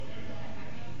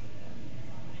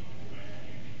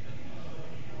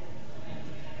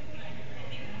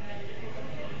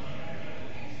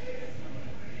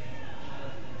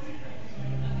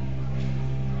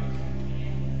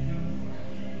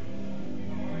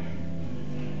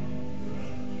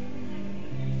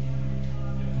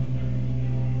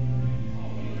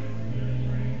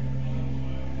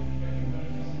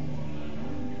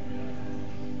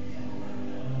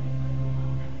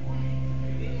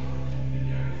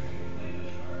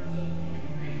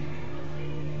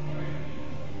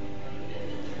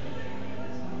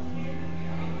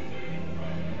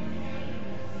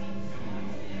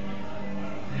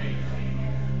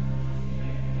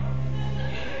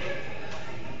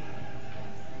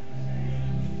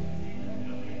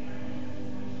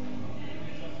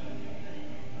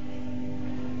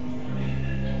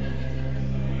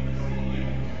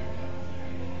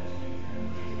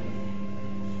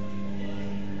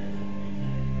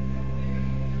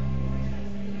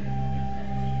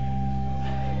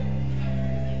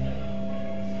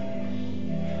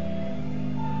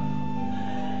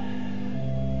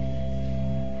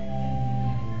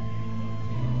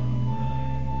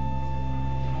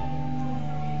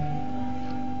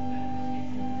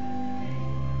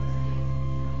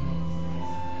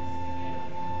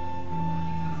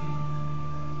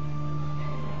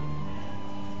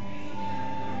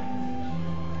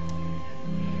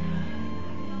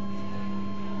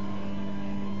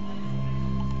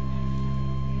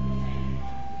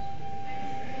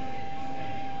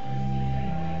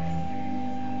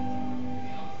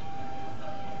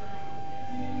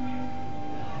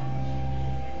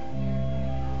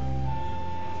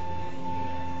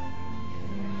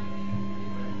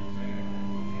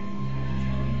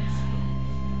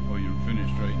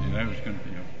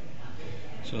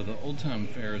So the Old Town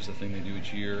Fair is the thing they do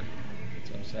each year.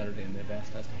 It's on Saturday, and they've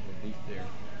asked us to have a booth there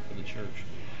for the church.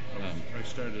 I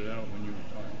started out when you were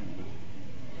talking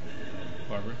with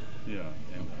Barbara? yeah,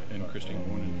 And Christine. I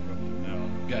won't interrupt it now.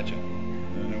 Gotcha.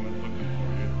 And then I went looking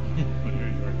for you, but here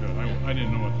you are. Good. I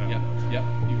didn't know what that Yep, was. yep,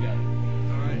 you got it.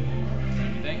 All right.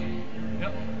 Thank you.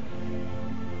 Yep.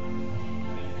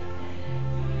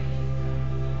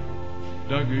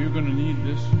 Doug, are you going to need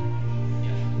this?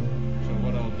 So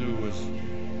what I'll do is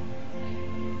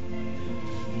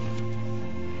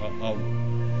I'll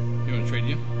You want to trade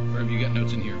you? Or have you got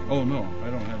notes in here? oh no, I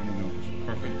don't have any notes.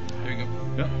 Perfect. There you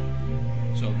go.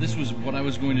 Yep. So this was what I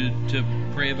was going to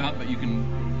pray about, but you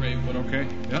can pray whatever. Okay.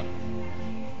 Yep.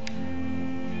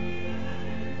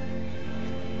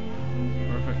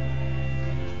 Perfect.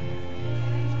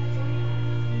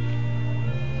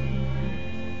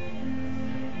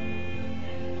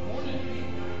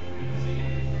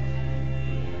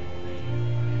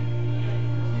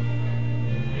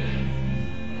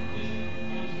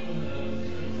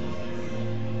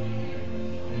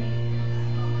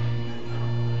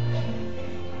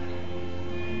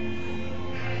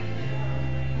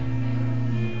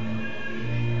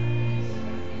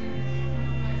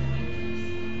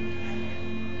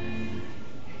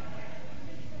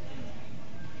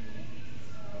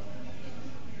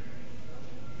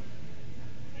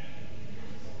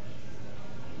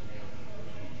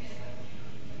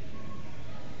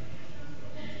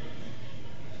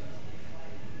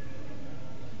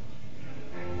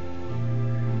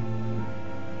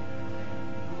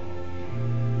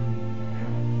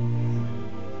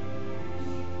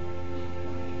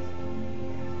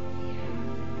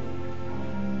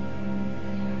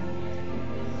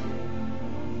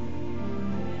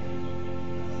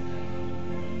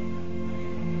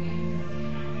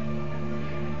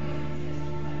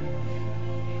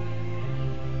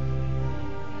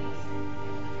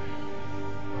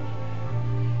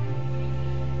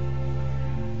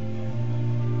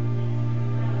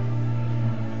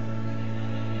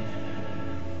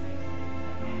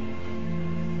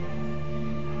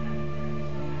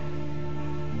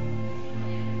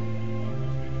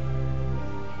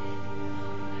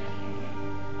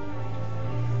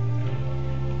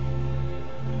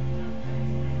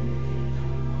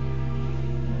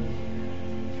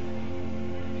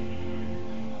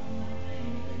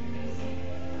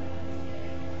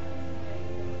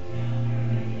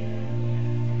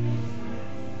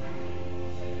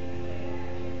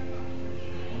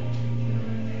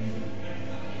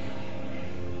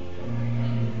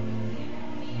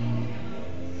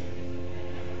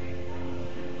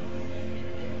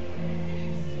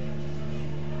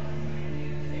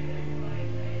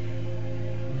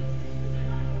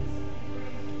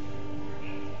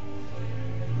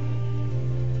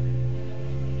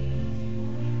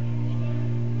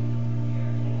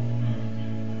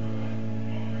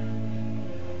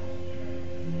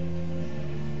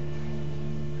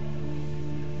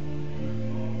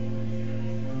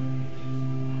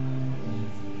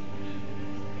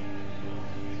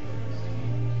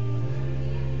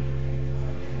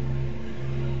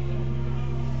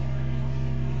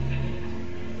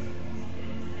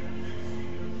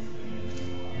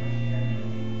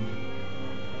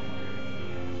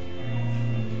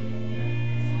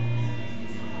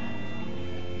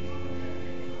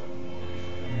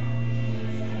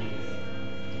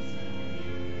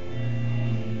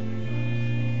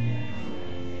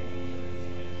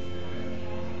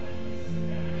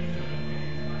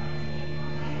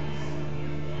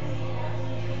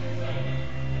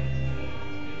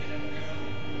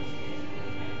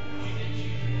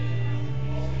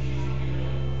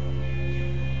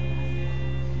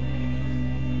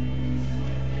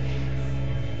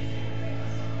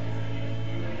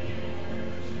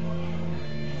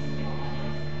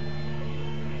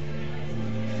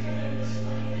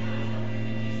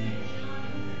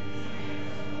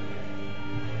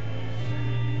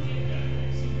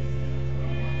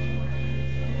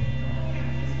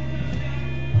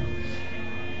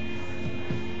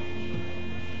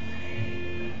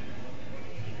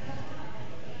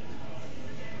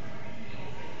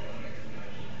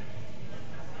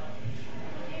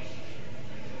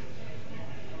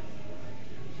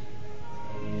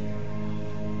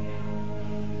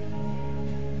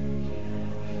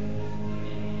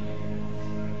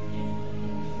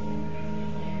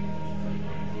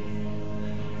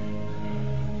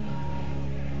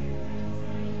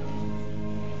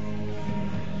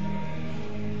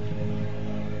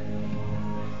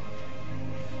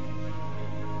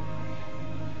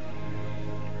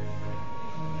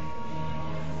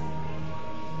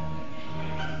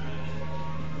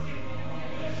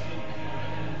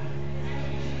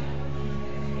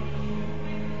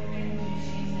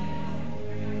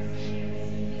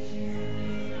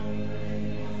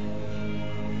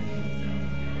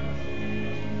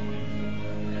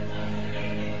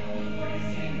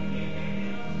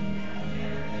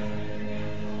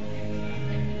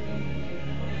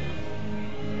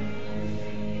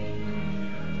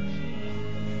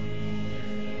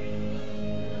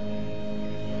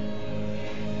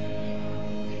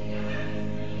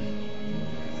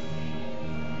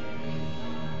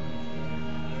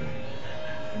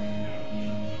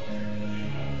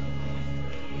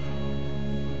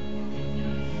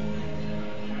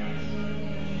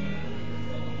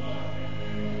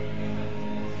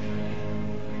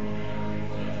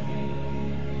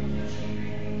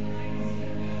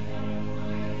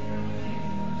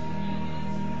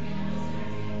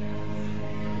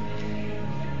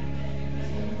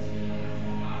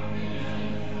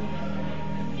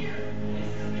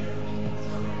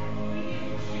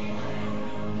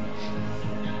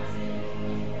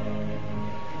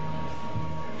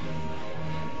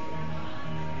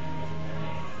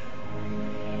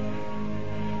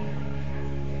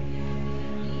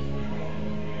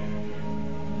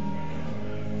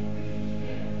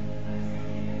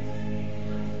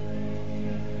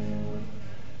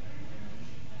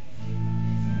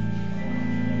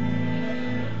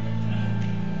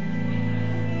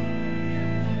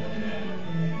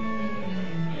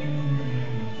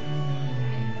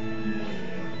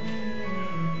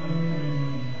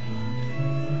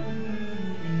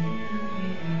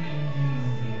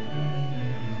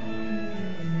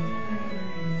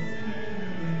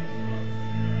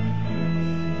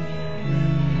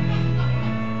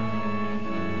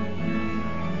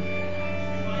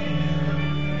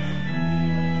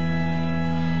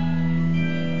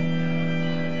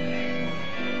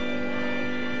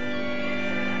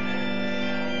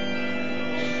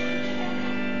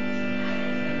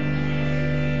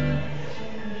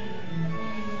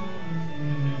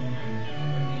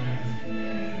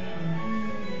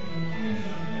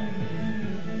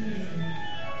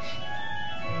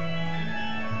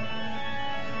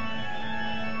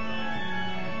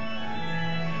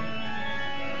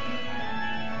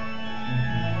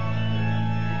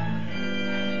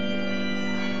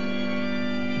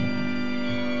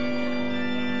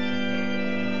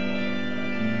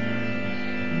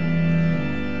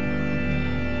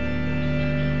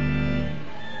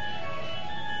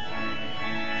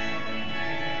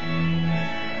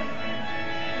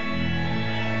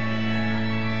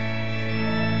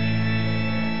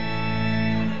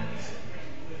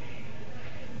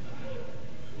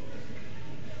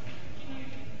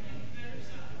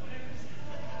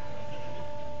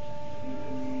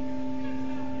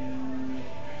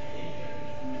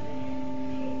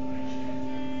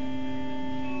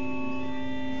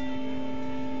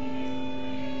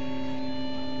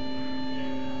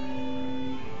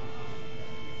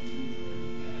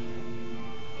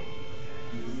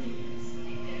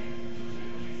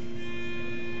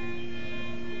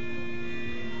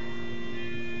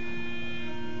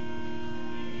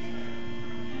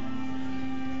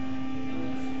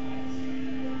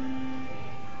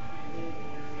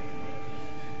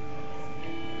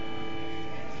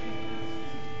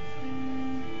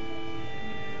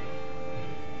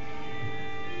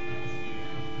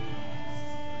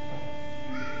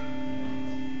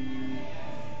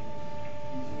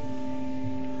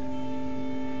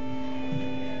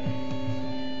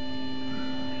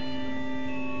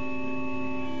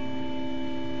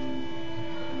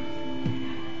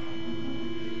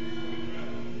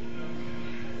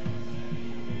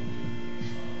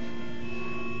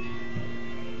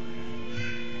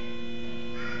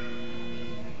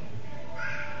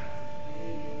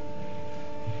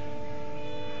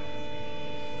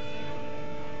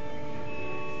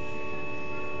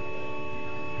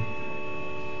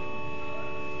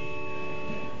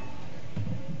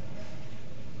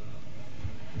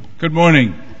 Good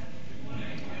morning.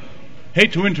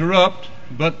 Hate to interrupt,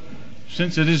 but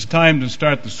since it is time to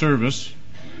start the service,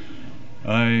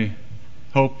 I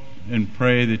hope and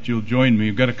pray that you'll join me.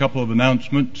 We've got a couple of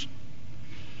announcements.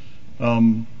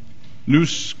 New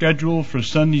schedule for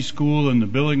Sunday school in the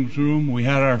Billings room. We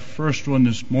had our first one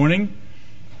this morning,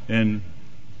 and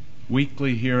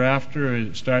weekly hereafter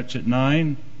it starts at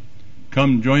 9.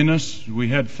 Come join us. We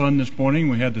had fun this morning.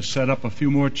 We had to set up a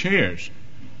few more chairs.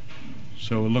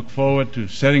 So we look forward to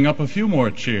setting up a few more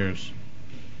chairs.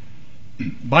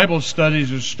 Bible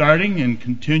studies are starting and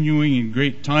continuing. A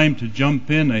great time to jump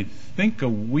in. I think a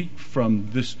week from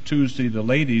this Tuesday, the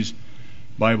ladies'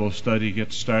 Bible study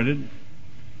gets started.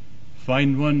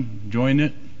 Find one, join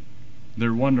it.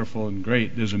 They're wonderful and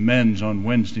great. There's a men's on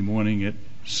Wednesday morning at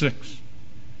 6.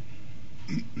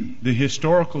 The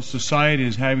Historical Society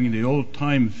is having the old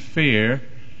time fair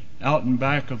out and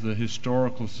back of the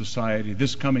Historical Society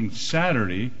this coming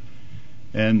Saturday,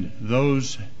 and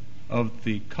those of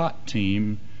the COT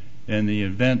team and the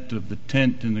event of the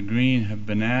tent in the green have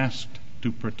been asked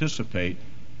to participate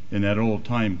in that old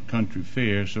time country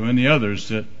fair. So any others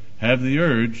that have the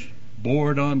urge,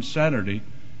 board on Saturday,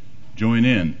 join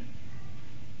in.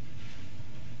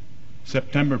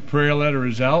 September prayer letter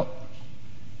is out.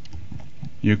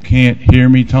 You can't hear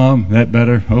me, Tom? That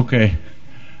better? Okay.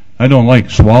 I don't like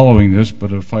swallowing this,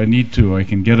 but if I need to, I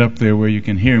can get up there where you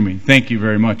can hear me. Thank you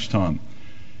very much, Tom.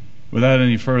 Without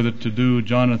any further ado,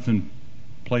 Jonathan,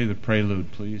 play the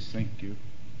prelude, please. Thank you.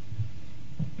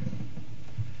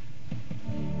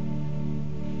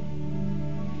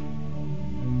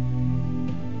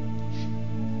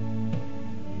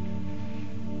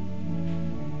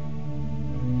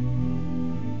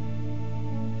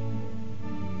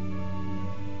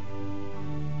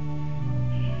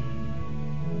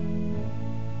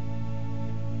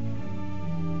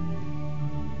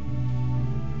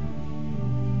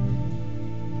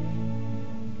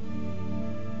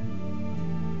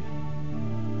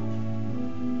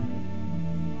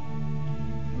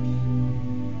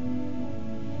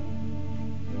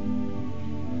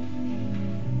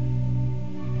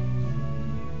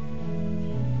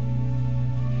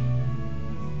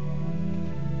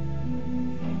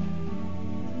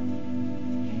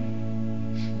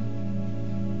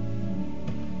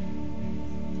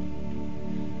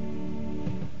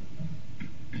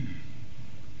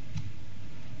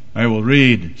 I will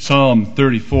read Psalm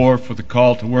 34 for the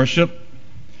call to worship.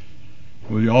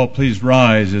 Will you all please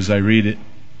rise as I read it?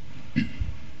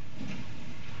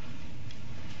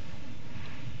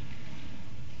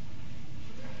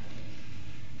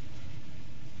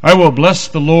 I will bless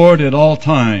the Lord at all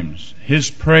times.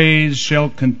 His praise shall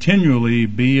continually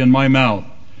be in my mouth.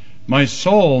 My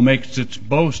soul makes its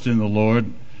boast in the Lord.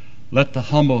 Let the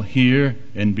humble hear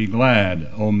and be glad.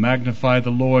 O magnify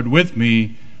the Lord with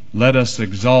me. Let us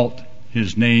exalt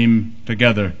his name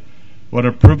together. What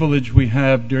a privilege we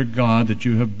have, dear God, that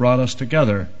you have brought us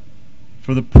together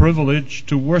for the privilege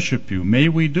to worship you. May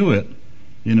we do it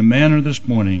in a manner this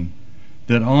morning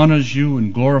that honors you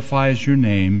and glorifies your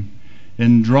name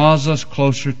and draws us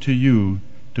closer to you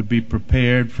to be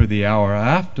prepared for the hour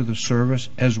after the service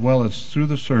as well as through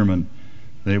the sermon,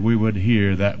 that we would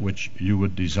hear that which you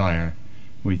would desire.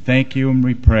 We thank you and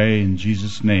we pray in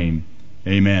Jesus' name.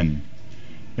 Amen.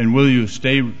 And will you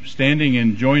stay standing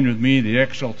and join with me the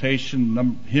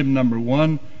exaltation hymn number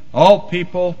 1, All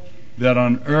People That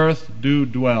on Earth Do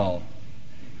Dwell.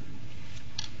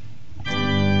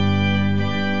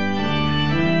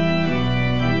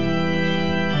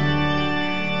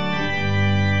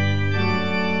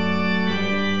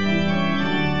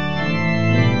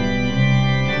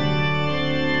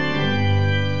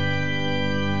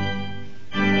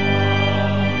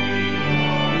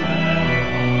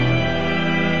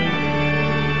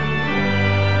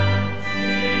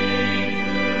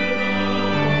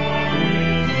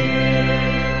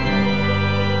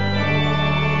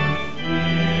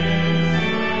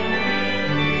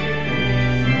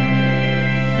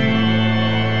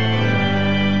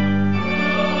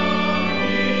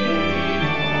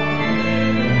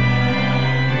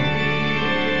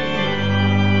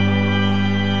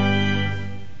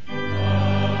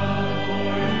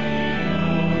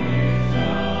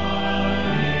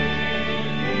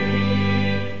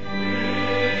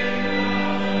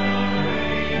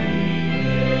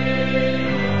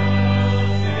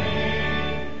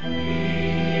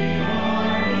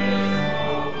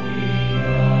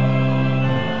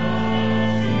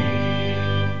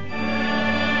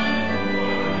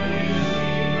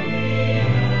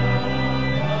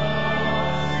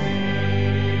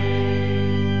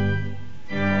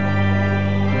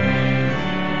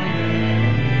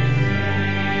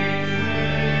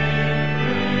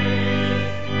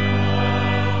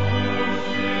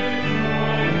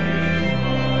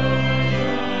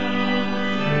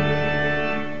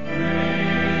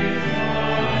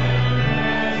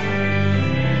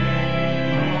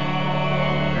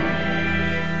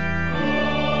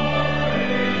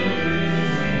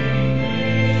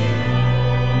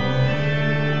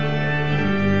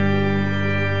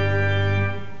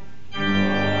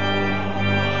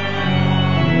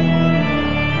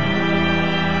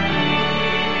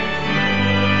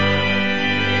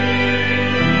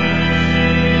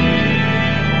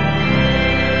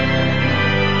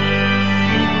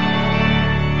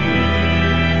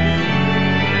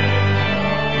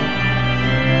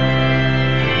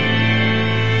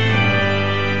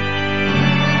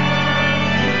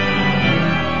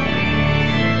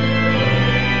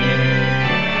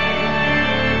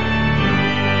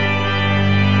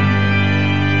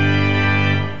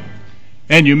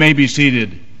 And you may be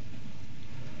seated.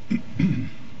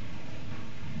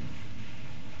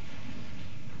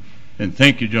 And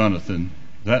thank you, Jonathan.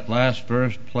 That last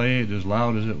verse played as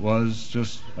loud as it was,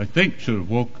 just, I think, should have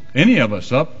woke any of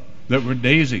us up that were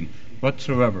dazing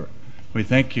whatsoever. We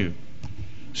thank you.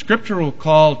 Scripture will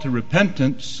call to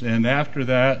repentance, and after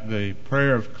that, the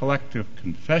prayer of collective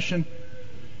confession.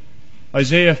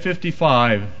 Isaiah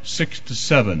 55,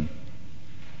 6-7.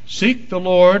 Seek the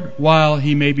Lord while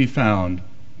he may be found.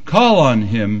 Call on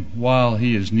him while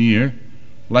he is near.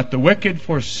 Let the wicked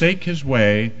forsake his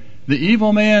way, the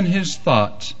evil man his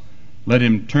thoughts. Let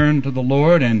him turn to the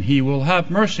Lord, and he will have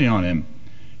mercy on him,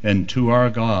 and to our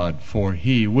God, for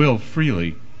he will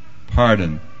freely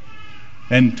pardon.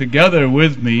 And together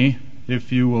with me,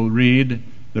 if you will read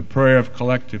the prayer of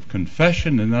collective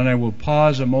confession, and then I will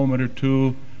pause a moment or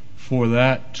two for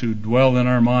that to dwell in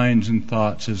our minds and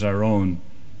thoughts as our own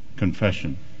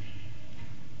confession.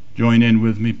 Join in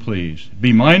with me, please.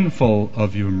 Be mindful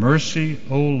of your mercy,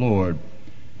 O Lord,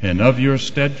 and of your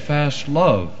steadfast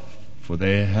love, for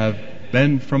they have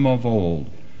been from of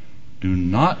old. Do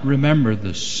not remember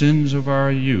the sins of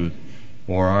our youth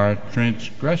or our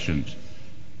transgressions.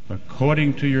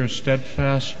 According to your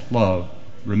steadfast love,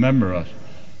 remember us.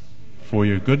 For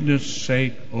your goodness'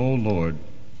 sake, O Lord,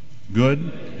 good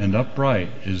and upright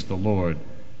is the Lord.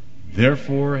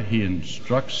 Therefore he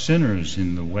instructs sinners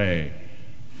in the way.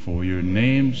 For your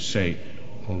name's sake,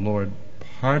 O Lord,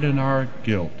 pardon our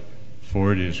guilt,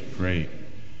 for it is great.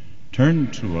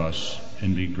 Turn to us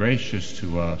and be gracious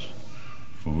to us,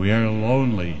 for we are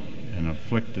lonely and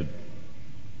afflicted.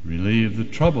 Relieve the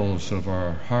troubles of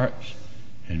our hearts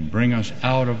and bring us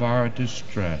out of our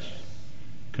distress.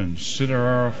 Consider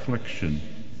our affliction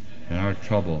and our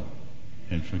trouble,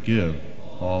 and forgive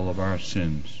all of our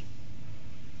sins.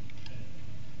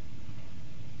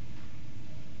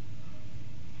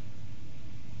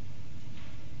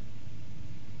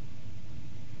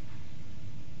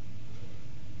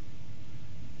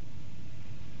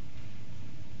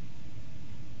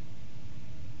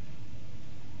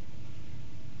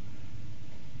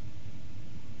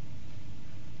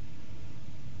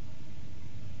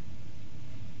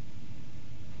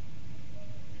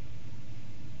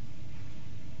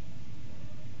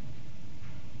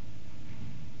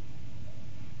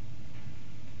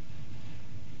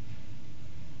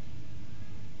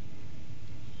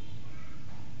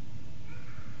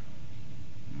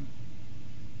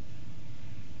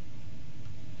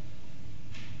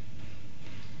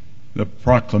 The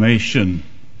proclamation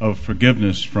of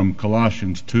forgiveness from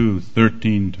Colossians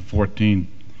 2:13-14.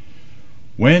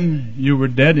 When you were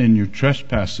dead in your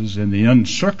trespasses and the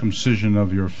uncircumcision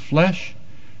of your flesh,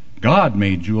 God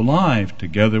made you alive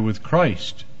together with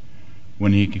Christ,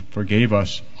 when he forgave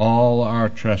us all our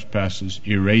trespasses,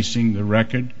 erasing the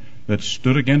record that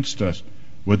stood against us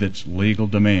with its legal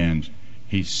demands.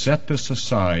 He set this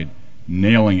aside,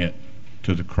 nailing it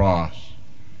to the cross.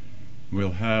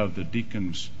 We'll have the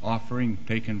deacon's offering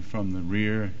taken from the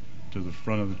rear to the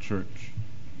front of the church.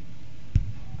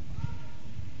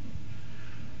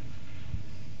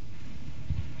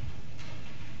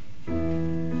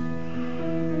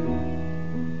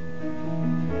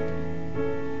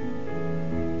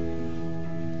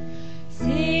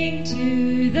 Sing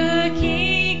to the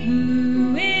King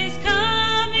who is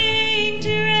coming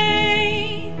to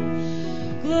reign.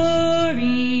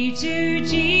 Glory to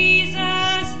Jesus,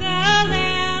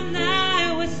 Lamb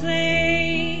that was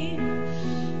slain,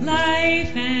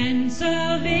 life and soul.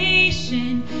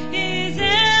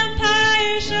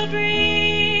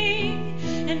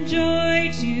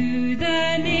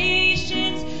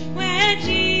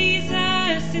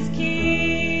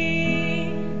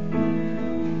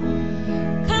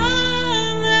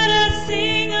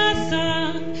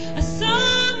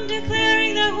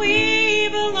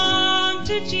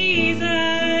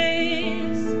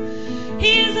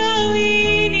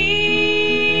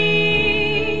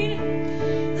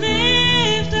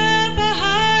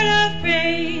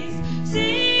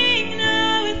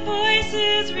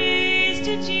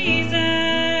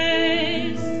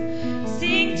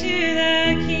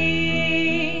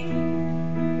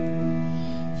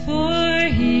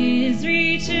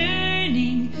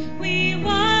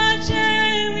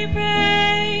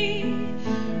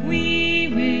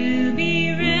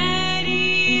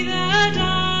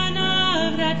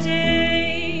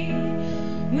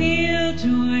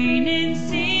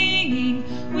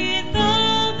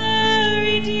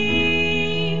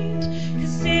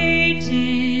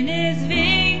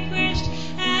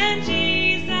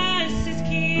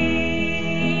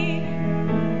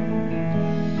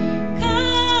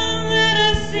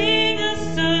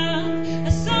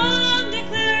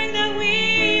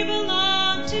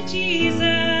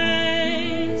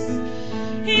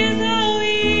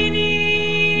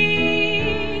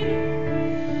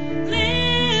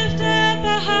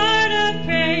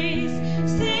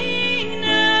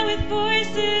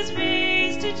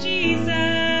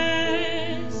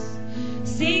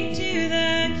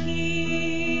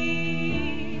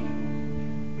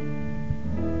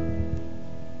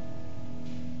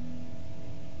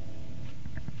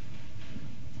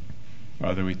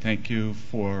 Father, we thank you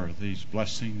for these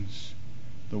blessings,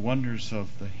 the wonders of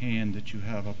the hand that you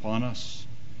have upon us,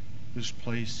 this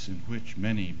place in which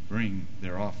many bring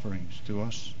their offerings to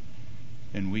us,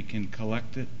 and we can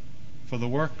collect it for the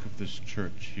work of this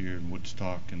church here in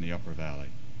Woodstock in the Upper Valley.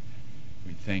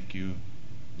 We thank you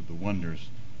for the wonders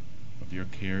of your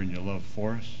care and your love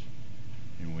for us,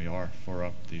 and we offer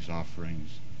up these offerings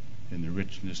in the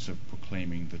richness of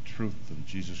proclaiming the truth of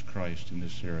Jesus Christ in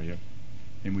this area.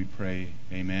 And we pray,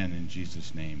 amen, in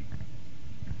Jesus' name.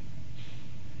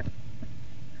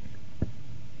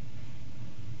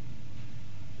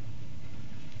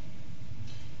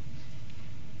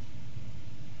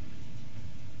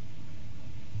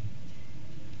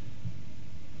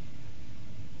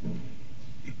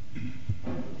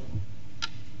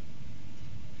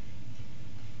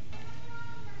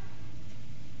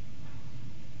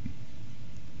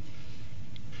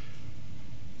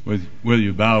 Will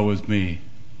you bow with me?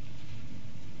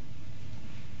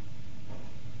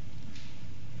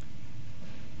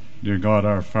 Dear God,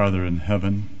 our Father in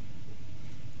heaven,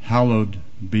 hallowed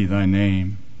be thy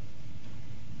name.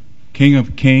 King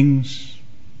of kings,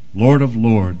 Lord of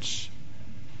lords,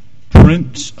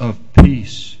 Prince of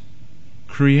peace,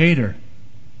 Creator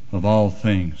of all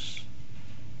things.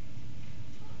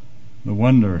 The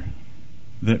wonder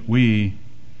that we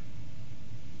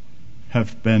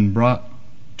have been brought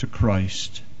to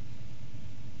Christ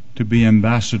to be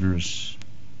ambassadors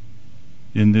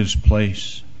in this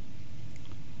place.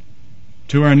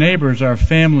 To our neighbors, our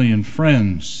family and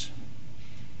friends,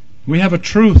 we have a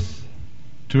truth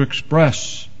to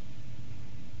express.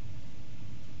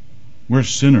 We're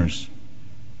sinners.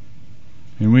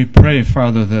 And we pray,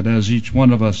 Father, that as each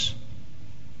one of us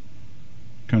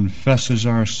confesses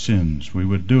our sins, we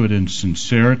would do it in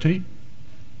sincerity,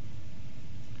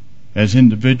 as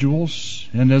individuals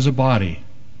and as a body.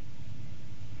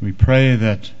 We pray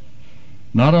that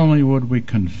not only would we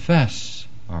confess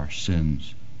our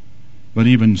sins, but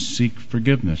even seek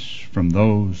forgiveness from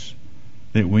those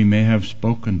that we may have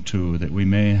spoken to, that we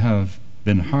may have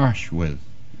been harsh with,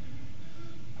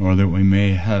 or that we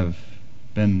may have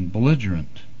been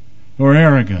belligerent or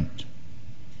arrogant.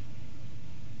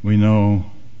 We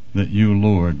know that you,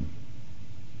 Lord,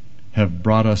 have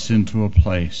brought us into a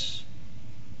place,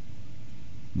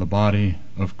 the body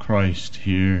of Christ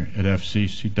here at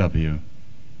FCCW,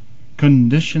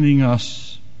 conditioning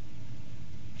us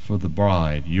for the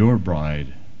bride, your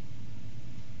bride,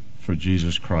 for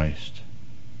Jesus Christ.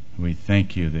 We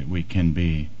thank you that we can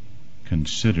be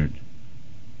considered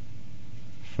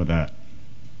for that,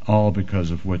 all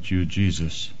because of what you,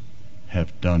 Jesus,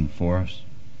 have done for us.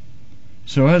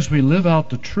 So as we live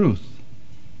out the truth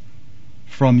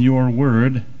from your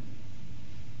word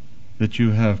that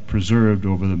you have preserved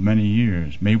over the many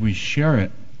years, may we share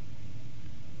it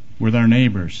with our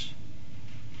neighbors,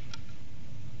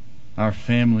 our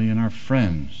family, and our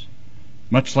friends,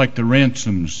 much like the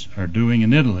Ransoms are doing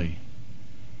in Italy,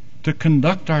 to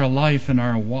conduct our life and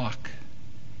our walk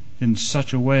in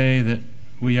such a way that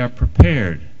we are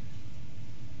prepared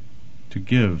to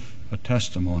give a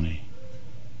testimony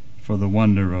for the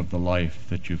wonder of the life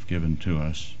that you've given to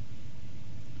us.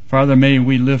 Father, may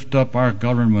we lift up our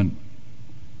government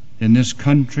in this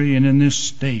country and in this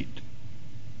state,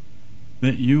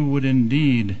 that you would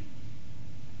indeed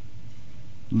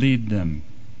lead them,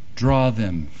 draw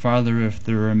them. Father, if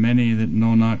there are many that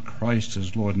know not Christ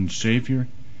as Lord and Savior,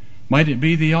 might it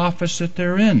be the office that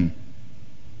they're in,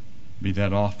 be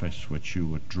that office which you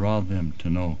would draw them to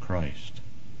know Christ.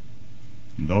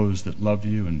 And those that love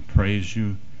you and praise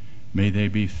you, may they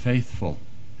be faithful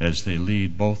as they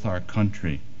lead both our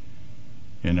country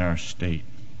and our state.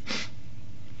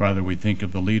 Father, we think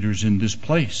of the leaders in this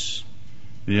place,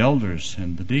 the elders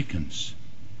and the deacons.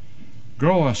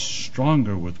 Grow us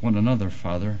stronger with one another,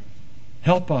 Father.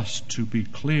 Help us to be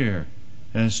clear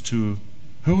as to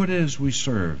who it is we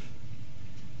serve,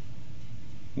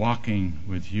 walking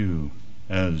with you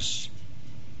as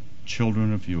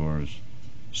children of yours,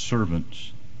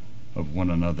 servants of one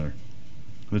another.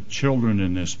 The children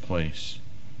in this place,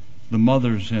 the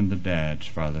mothers and the dads,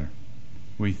 Father,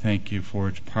 we thank you for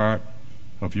it's part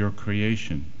of your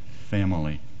creation,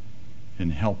 family,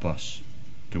 and help us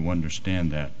to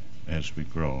understand that as we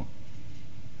grow.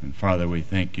 And Father, we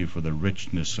thank you for the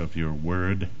richness of your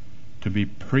word to be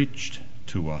preached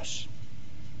to us,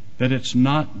 that it's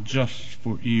not just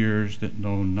for ears that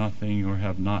know nothing or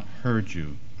have not heard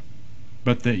you,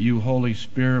 but that you, Holy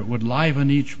Spirit, would liven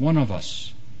each one of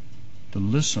us to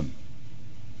listen,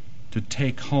 to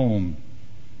take home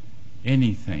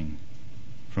anything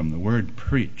from the word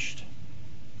preached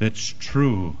that's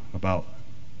true about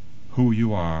who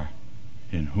you are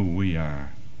in who we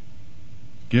are.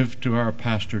 Give to our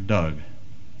Pastor Doug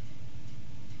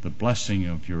the blessing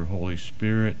of your Holy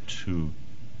Spirit to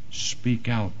speak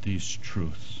out these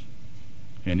truths,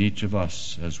 and each of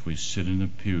us as we sit in the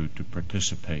pew to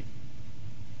participate.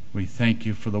 We thank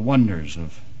you for the wonders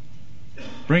of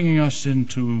bringing us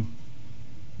into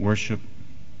worship,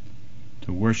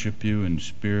 to worship you in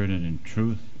spirit and in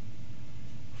truth.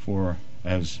 For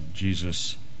as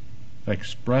Jesus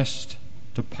expressed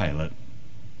to Pilate,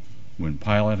 when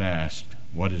Pilate asked,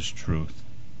 "What is truth?"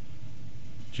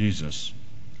 Jesus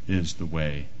is the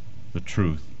way, the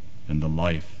truth, and the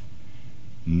life.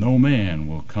 No man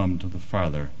will come to the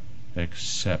Father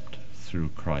except through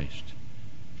Christ.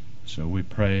 So we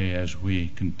pray as we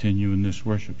continue in this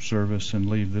worship service and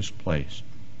leave this place,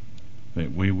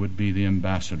 that we would be the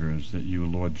ambassadors that you,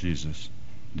 Lord Jesus,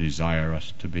 desire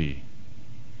us to be.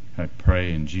 I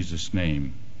pray in Jesus'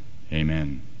 name,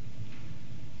 amen.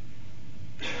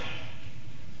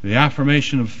 The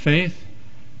affirmation of faith.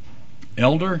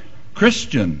 Elder,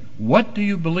 Christian, what do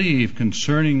you believe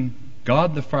concerning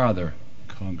God the Father?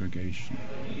 Congregation.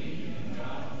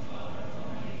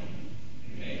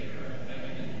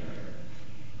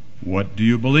 What do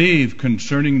you believe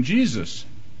concerning Jesus?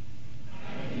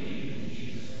 I believe in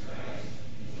Jesus Christ,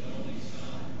 his only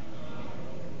Son, our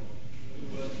Lord,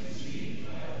 who was conceived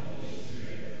by the Holy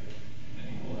Spirit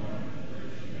and born of the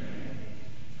Virgin Mary.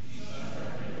 He suffered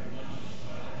under Pontius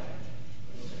Pilate,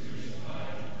 was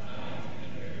crucified, died,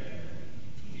 and buried.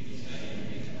 He descended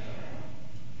into hell.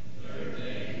 The third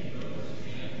day he rose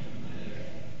again from the dead.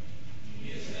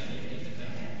 He ascended into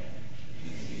heaven.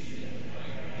 He is seated at the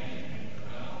right hand of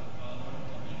God the Father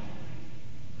Almighty.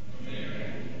 From there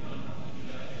he will come to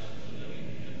judge the living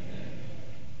and the dead.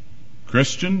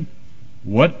 Christian,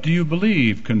 what do you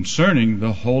believe concerning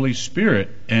the Holy Spirit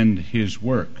and his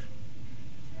work?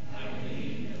 I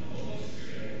believe in the Holy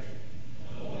Spirit,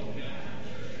 the Holy Catholic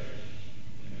Church,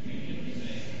 the communion of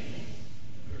saints,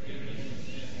 the forgiveness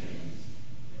of sins,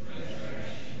 the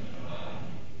resurrection of the body,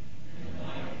 and the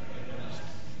life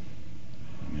everlasting.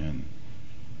 Amen.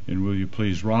 And will you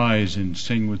please rise and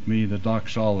sing with me the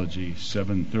doxology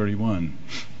 731.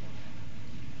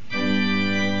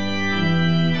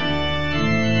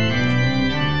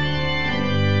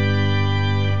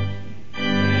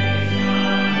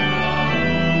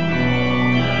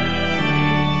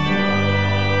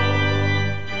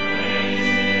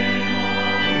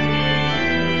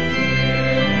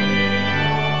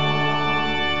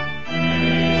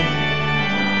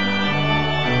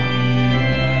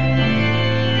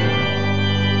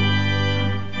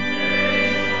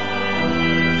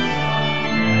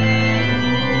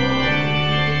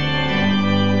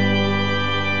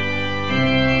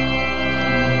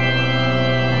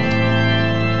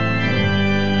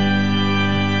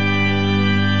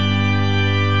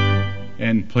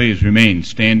 And please remain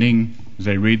standing as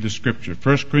I read the scripture.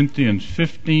 1 Corinthians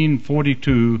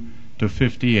 15:42 to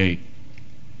 58.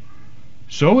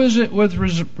 So is it with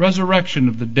resurrection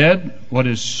of the dead. What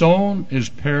is sown is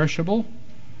perishable.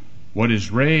 What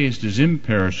is raised is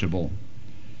imperishable.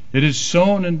 It is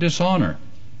sown in dishonor.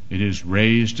 It is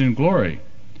raised in glory.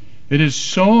 It is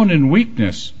sown in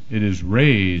weakness. It is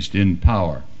raised in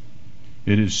power.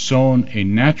 It is sown a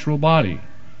natural body.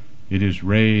 It is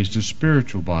raised a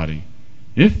spiritual body.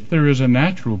 If there is a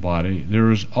natural body,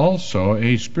 there is also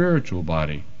a spiritual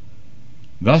body.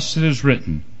 Thus it is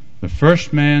written, the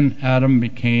first man, Adam,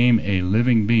 became a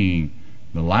living being.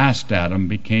 The last Adam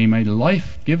became a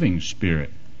life-giving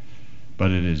spirit.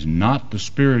 But it is not the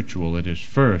spiritual, it is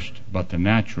first, but the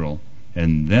natural,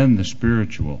 and then the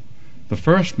spiritual. The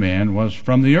first man was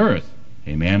from the earth,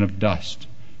 a man of dust.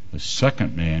 The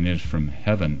second man is from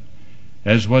heaven.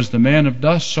 As was the man of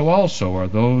dust, so also are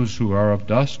those who are of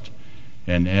dust.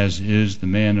 And as is the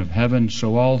man of heaven,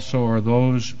 so also are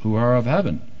those who are of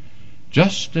heaven.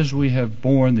 Just as we have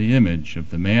borne the image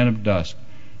of the man of dust,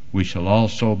 we shall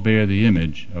also bear the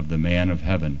image of the man of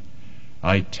heaven.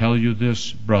 I tell you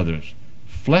this, brothers,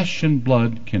 flesh and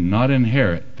blood cannot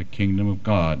inherit the kingdom of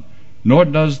God, nor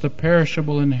does the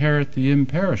perishable inherit the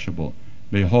imperishable.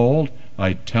 Behold,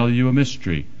 I tell you a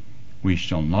mystery. We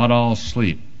shall not all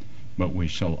sleep, but we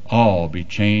shall all be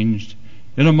changed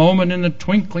in a moment, in the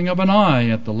twinkling of an eye,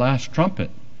 at the last trumpet.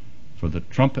 For the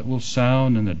trumpet will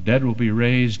sound, and the dead will be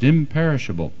raised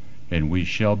imperishable, and we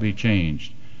shall be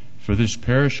changed. For this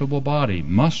perishable body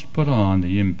must put on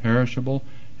the imperishable,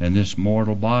 and this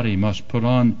mortal body must put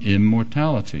on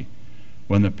immortality.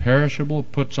 When the perishable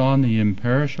puts on the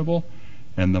imperishable,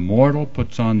 and the mortal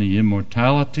puts on the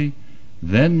immortality,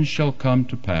 then shall come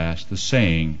to pass the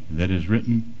saying that is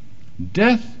written,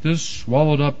 Death is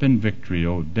swallowed up in victory.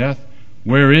 O death,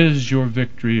 Where is your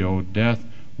victory, O death?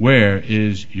 Where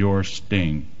is your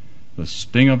sting? The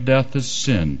sting of death is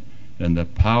sin, and the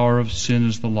power of sin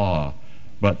is the law.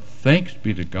 But thanks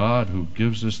be to God who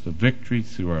gives us the victory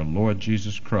through our Lord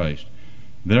Jesus Christ.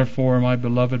 Therefore, my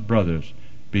beloved brothers,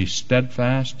 be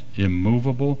steadfast,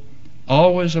 immovable,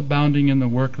 always abounding in the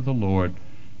work of the Lord,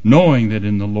 knowing that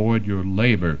in the Lord your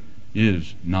labor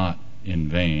is not in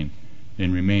vain.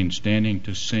 And remain standing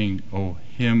to sing, O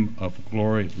hymn of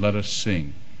glory, let us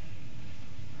sing.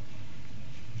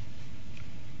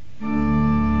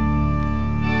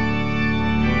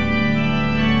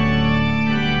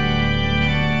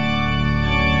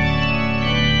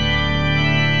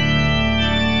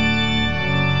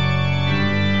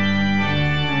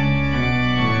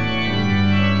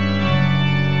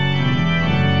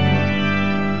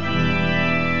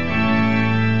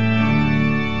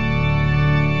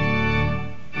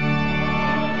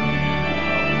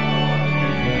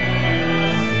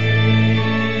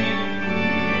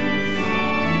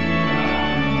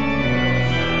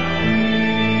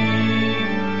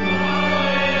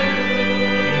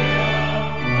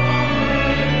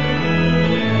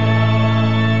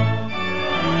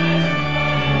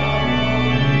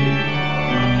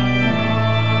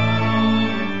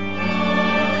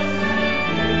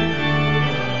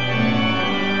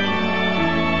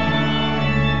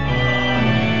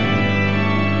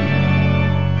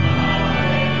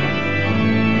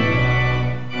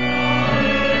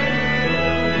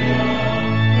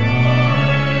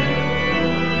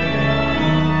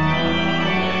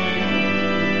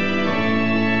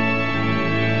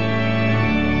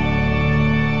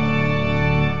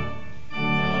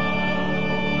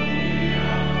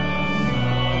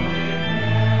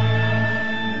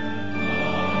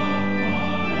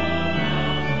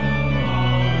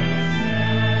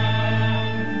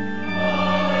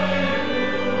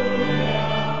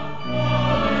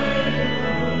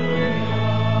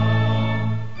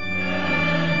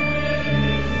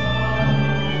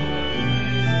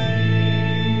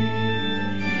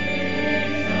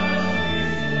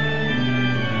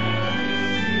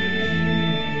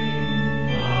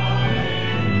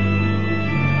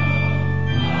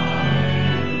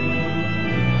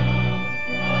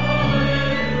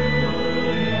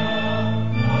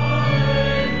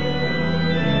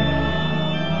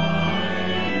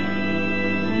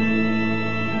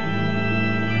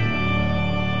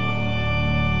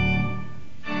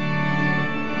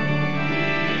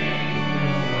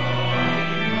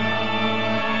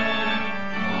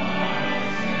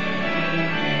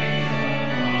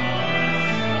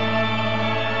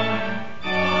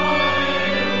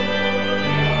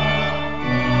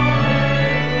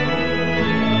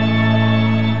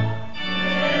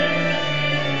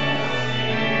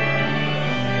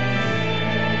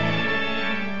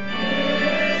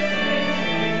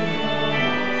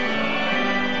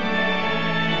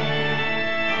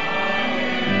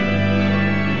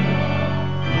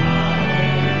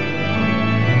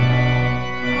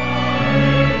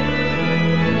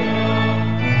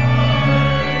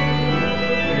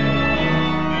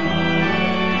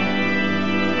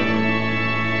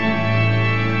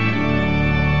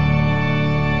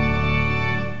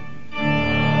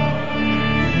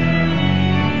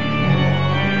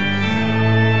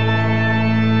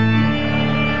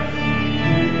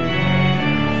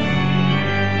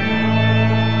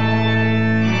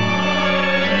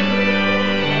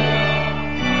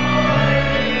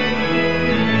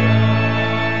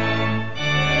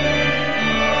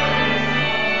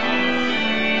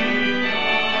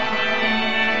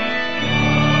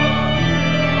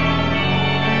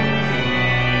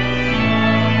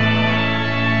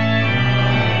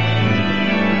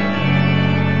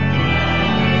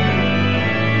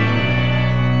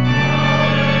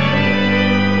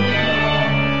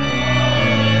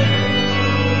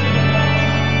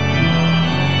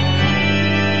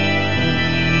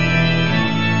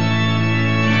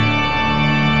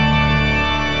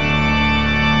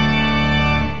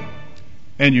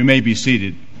 And you may be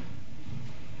seated.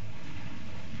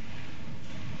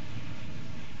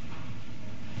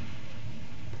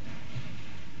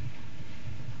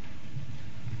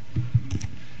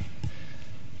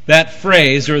 That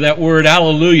phrase, or that word,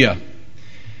 alleluia,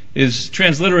 is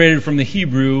transliterated from the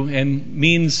Hebrew and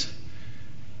means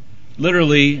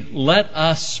literally, let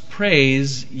us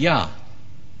praise Yah,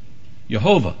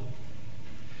 Jehovah.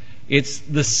 It's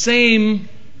the same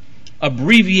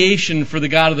abbreviation for the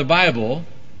God of the Bible,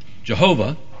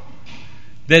 Jehovah,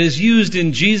 that is used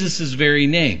in Jesus' very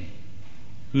name,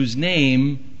 whose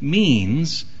name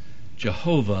means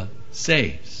Jehovah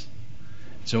saves.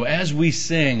 So as we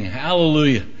sing,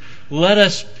 hallelujah, let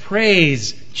us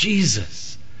praise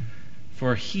Jesus,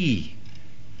 for He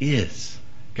is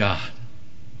God.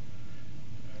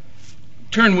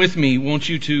 Turn with me, won't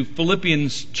you, to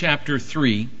Philippians chapter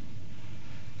 3.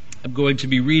 I'm going to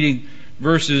be reading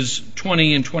verses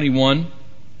 20 and 21.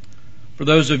 For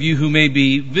those of you who may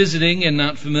be visiting and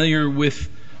not familiar with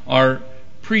our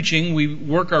preaching, we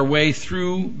work our way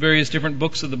through various different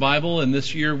books of the Bible, and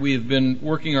this year we have been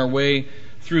working our way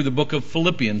through the book of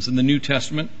Philippians in the New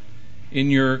Testament. In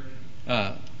your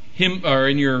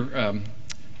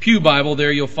Pew Bible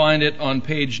there, you'll find it on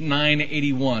page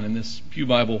 981 in this Pew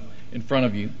Bible in front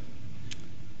of you.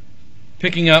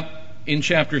 Picking up in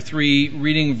chapter 3,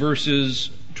 reading verses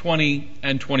 20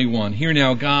 and 21. Hear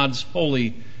now God's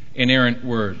holy, inerrant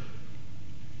word.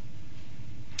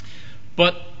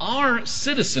 But our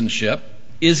citizenship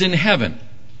is in heaven,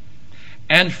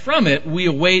 and from it we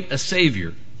await a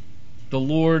Savior, the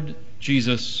Lord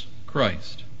Jesus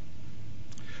Christ,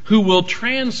 who will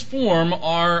transform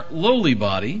our lowly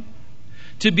body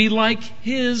to be like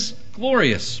His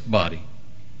glorious body,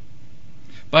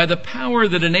 by the power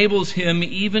that enables Him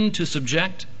even to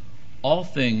subject all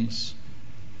things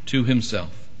to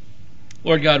Himself.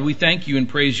 Lord God, we thank You and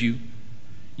praise You.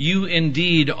 You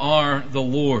indeed are the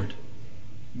Lord,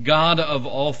 God of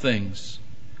all things,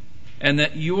 and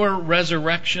that Your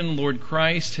resurrection, Lord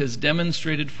Christ, has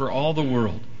demonstrated for all the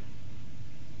world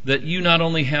that You not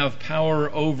only have power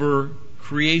over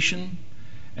creation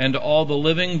and all the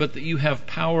living, but that You have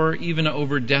power even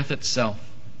over death itself,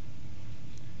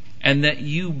 and that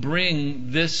You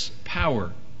bring this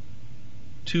power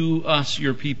to us,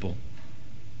 Your people,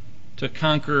 to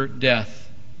conquer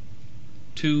death,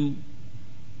 to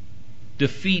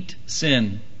defeat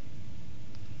sin,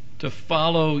 to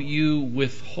follow You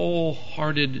with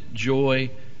wholehearted joy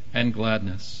and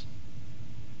gladness.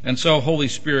 And so, Holy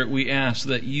Spirit, we ask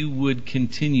that You would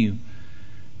continue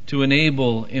to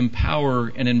enable, empower,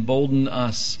 and embolden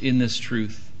us in this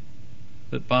truth,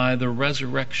 that by the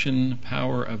resurrection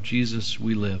power of Jesus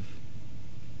we live.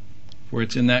 For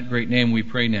it's in that great name we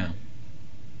pray now.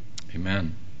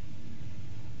 Amen.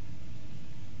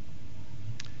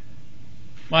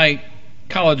 My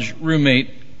college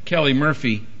roommate, Kelly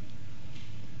Murphy,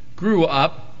 grew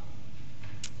up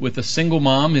with a single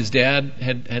mom. His dad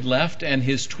had left, and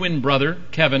his twin brother,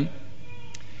 Kevin.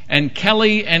 And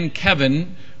Kelly and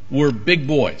Kevin were big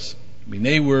boys. I mean,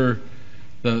 they were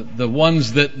the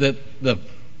ones that the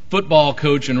football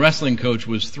coach and wrestling coach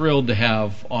was thrilled to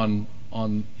have on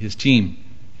his team.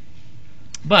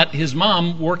 But his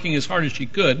mom, working as hard as she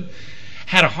could,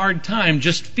 had a hard time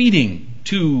just feeding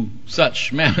two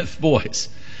such mammoth boys.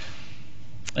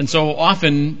 And so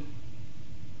often,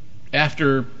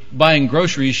 after buying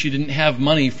groceries, she didn't have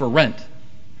money for rent.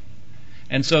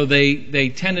 And so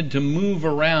they tended to move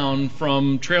around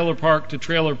from trailer park to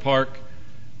trailer park,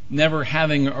 never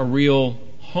having a real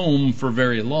home for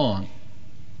very long.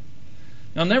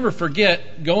 I'll never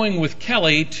forget going with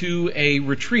Kelly to a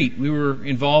retreat. We were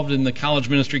involved in the college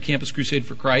ministry Campus Crusade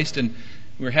for Christ, and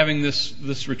we were having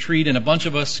this retreat, and a bunch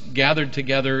of us gathered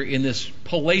together in this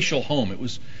palatial home. It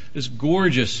was this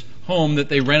gorgeous home that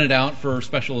they rented out for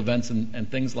special events and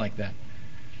things like that.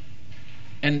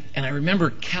 And I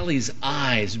remember Kelly's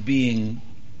eyes being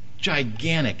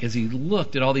gigantic as he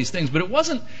looked at all these things. But it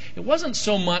wasn't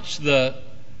so much the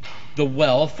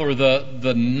wealth or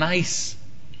the nice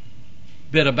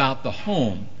bit about the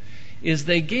home, is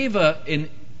they gave an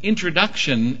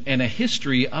introduction and a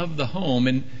history of the home,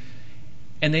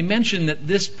 and they mentioned that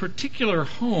this particular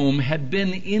home had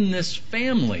been in this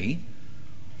family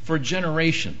for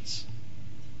generations.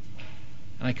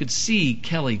 And I could see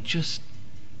Kelly just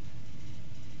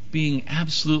being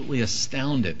absolutely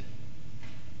astounded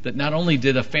that not only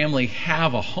did a family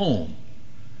have a home,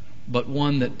 but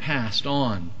one that passed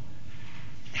on,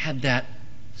 had that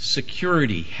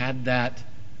security, had that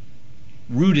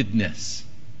rootedness.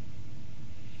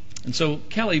 And so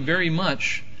Kelly very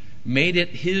much made it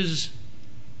his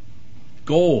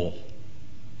goal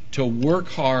to work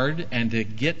hard and to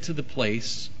get to the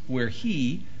place where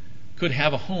he could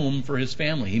have a home for his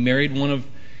family. He married one of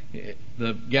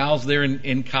the gals there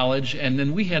in college, and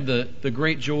then we had the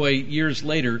great joy years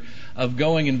later of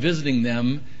going and visiting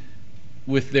them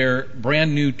with their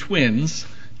brand new twins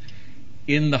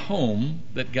in the home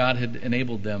that God had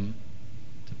enabled them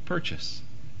to purchase.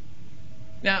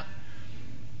 Now,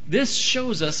 this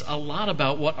shows us a lot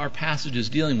about what our passage is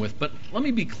dealing with, but let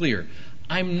me be clear.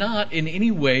 I'm not in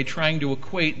any way trying to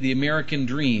equate the American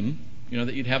dream,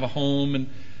 that you'd have a home and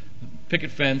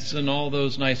picket fence and all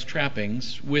those nice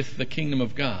trappings, with the kingdom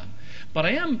of God. But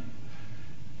I am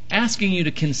asking you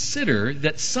to consider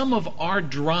that some of our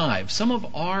drive, some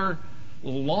of our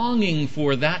longing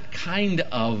for that kind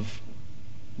of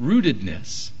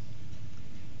rootedness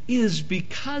is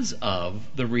because of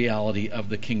the reality of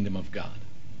the kingdom of God.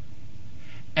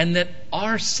 And that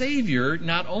our Savior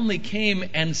not only came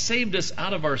and saved us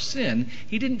out of our sin,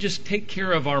 He didn't just take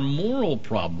care of our moral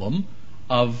problem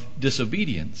of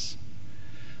disobedience,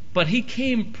 but He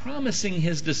came promising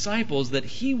His disciples that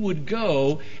He would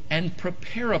go and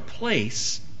prepare a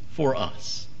place for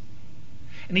us.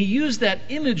 And He used that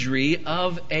imagery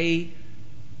of a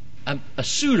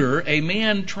suitor, a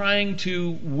man trying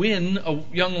to win a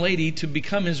young lady to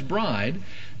become his bride,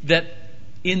 that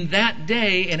in that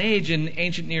day and age in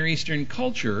ancient Near Eastern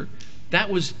culture, that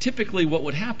was typically what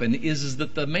would happen, is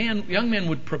that the young man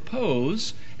would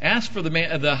propose, ask for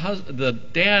the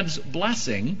dad's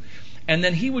blessing, and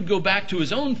then he would go back to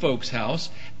his own folks' house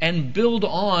and build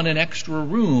on an extra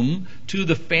room to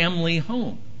the family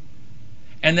home.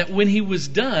 And that when he was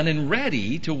done and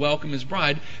ready to welcome his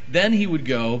bride, then he would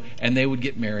go and they would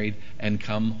get married and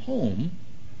come home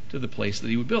to the place that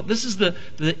he would build. This is the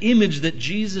image that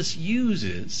Jesus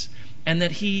uses and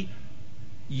that He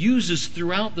uses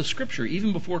throughout the Scripture.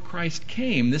 Even before Christ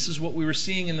came, this is what we were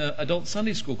seeing in the adult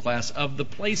Sunday school class of the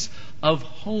place of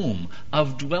home,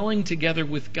 of dwelling together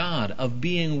with God, of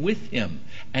being with Him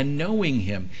and knowing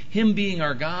Him, Him being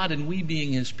our God and we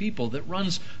being His people, that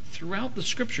runs throughout the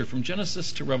Scripture from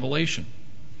Genesis to Revelation.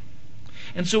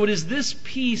 And so it is this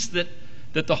piece that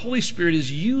the Holy Spirit is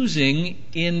using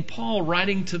in Paul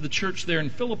writing to the church there in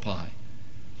Philippi,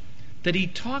 that he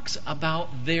talks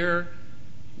about their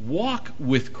walk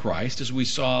with Christ, as we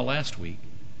saw last week,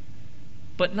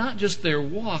 but not just their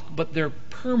walk, but their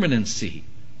permanency,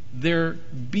 their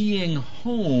being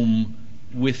home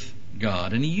with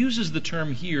God. And he uses the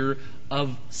term here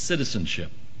of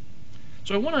citizenship.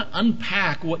 So I want to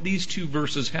unpack what these two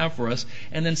verses have for us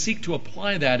and then seek to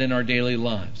apply that in our daily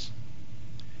lives.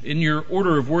 In your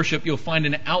order of worship, you'll find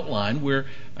an outline where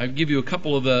I give you a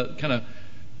couple of the kind of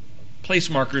place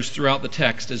markers throughout the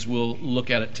text as we'll look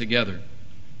at it together.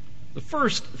 The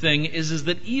first thing is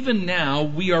that even now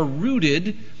we are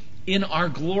rooted in our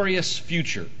glorious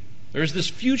future. There's this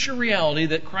future reality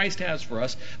that Christ has for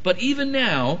us, but even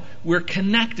now we're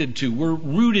connected to, we're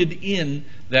rooted in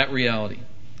that reality.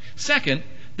 Second,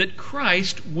 that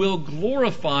Christ will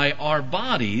glorify our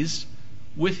bodies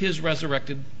with His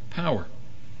resurrected power.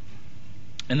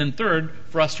 And then third,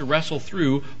 for us to wrestle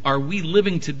through, are we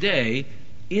living today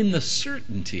in the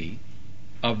certainty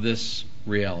of this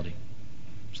reality?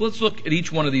 So let's look at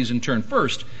each one of these in turn.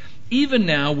 First, even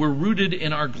now we're rooted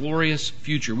in our glorious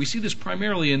future. We see this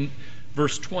primarily in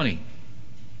verse 20.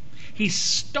 He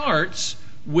starts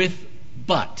with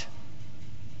but.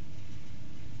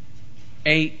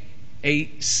 A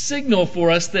signal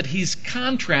for us that he's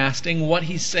contrasting what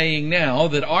he's saying now,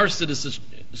 that our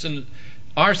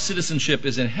citizenship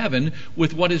is in heaven,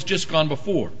 with what has just gone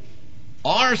before.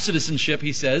 Our citizenship,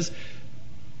 he says,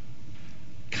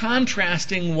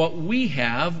 contrasting what we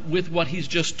have with what he's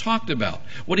just talked about.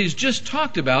 What he's just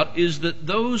talked about is that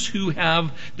those who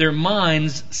have their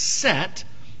minds set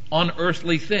on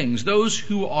earthly things, those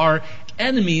who are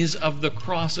enemies of the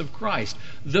cross of Christ,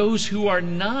 those who are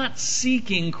not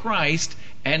seeking Christ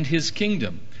and His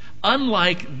kingdom.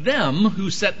 Unlike them who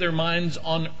set their minds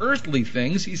on earthly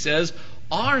things, he says,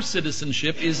 our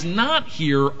citizenship is not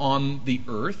here on the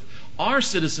earth. Our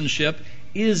citizenship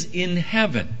is in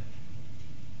heaven.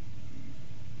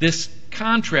 This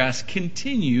contrast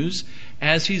continues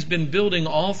as he's been building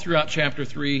all throughout chapter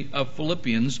 3 of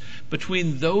Philippians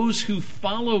between those who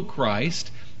follow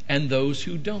Christ and those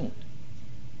who don't.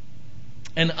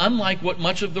 And unlike what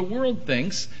much of the world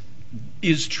thinks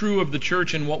is true of the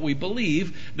church and what we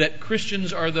believe, that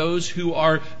Christians are those who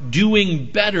are doing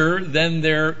better than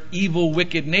their evil,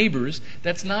 wicked neighbors,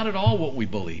 that's not at all what we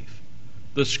believe.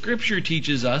 The Scripture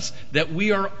teaches us that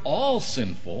we are all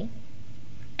sinful,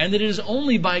 and that it is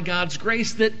only by God's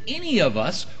grace that any of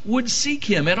us would seek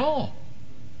Him at all.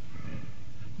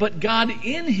 But God,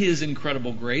 in His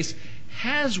incredible grace,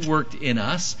 has worked in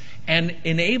us and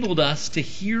enabled us to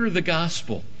hear the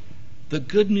gospel, the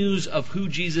good news of who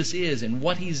Jesus is and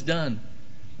what He's done,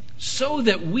 so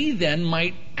that we then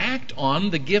might act on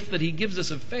the gift that He gives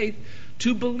us of faith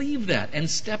to believe that and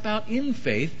step out in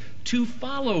faith to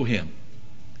follow Him.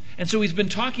 And so he's been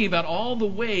talking about all the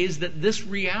ways that this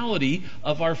reality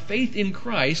of our faith in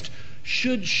Christ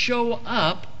should show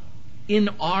up in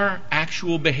our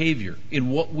actual behavior, in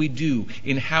what we do,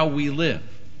 in how we live.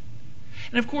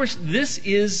 And of course, this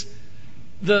is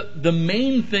the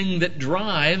main thing that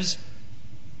drives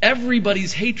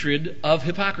everybody's hatred of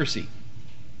hypocrisy.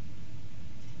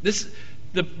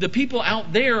 The people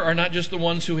out there are not just the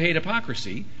ones who hate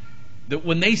hypocrisy. That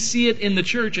when they see it in the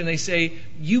church and they say,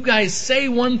 you guys say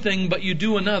one thing but you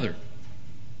do another.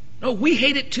 No, we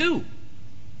hate it too.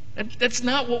 That's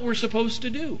not what we're supposed to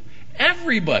do.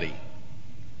 Everybody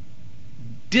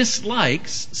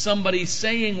dislikes somebody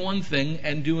saying one thing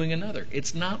and doing another.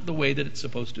 It's not the way that it's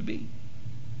supposed to be.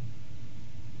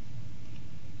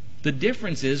 The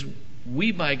difference is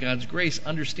we, by God's grace,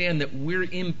 understand that we're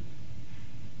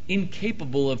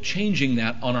incapable of changing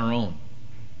that on our own.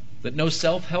 That no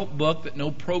self-help book, that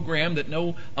no program, that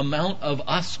no amount of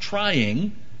us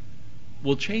trying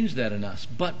will change that in us.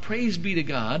 But praise be to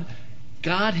God,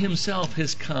 God Himself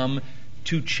has come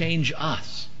to change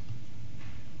us.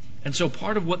 And so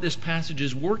part of what this passage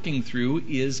is working through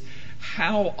is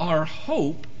how our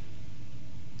hope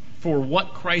for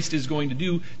what Christ is going to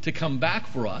do to come back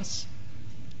for us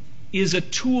is a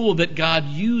tool that God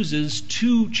uses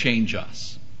to change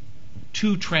us,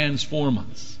 to transform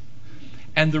us.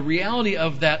 And the reality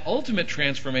of that ultimate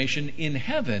transformation in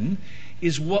heaven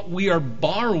is what we are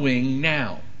borrowing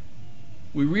now.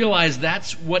 We realize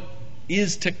that's what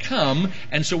is to come,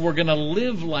 and so we're going to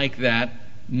live like that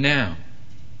now.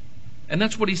 And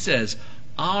that's what he says.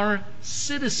 Our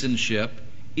citizenship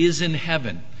is in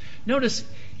heaven. Notice,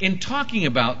 in talking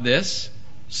about this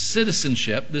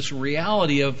citizenship, this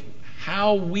reality of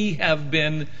how we have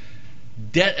been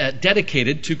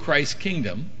dedicated to Christ's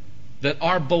kingdom, that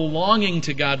our belonging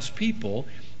to God's people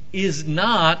is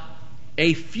not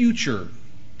a future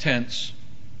tense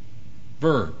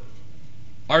verb.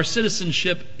 Our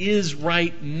citizenship is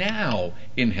right now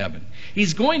in heaven.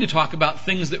 He's going to talk about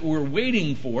things that we're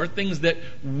waiting for, things that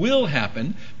will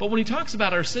happen, but when he talks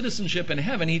about our citizenship in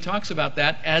heaven, he talks about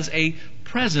that as a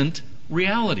present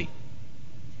reality.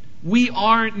 We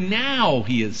are now,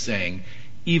 he is saying,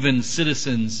 even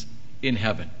citizens in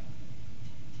heaven.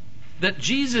 That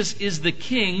Jesus is the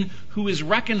King who has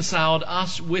reconciled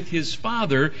us with His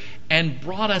Father and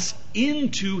brought us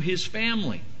into His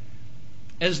family.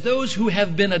 As those who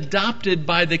have been adopted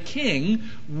by the King,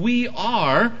 we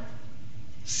are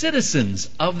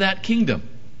citizens of that kingdom.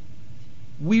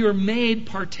 We are made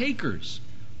partakers.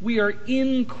 We are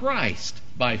in Christ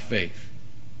by faith.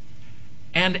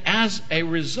 And as a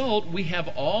result, we have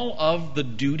all of the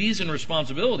duties and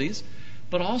responsibilities,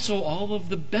 but also all of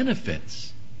the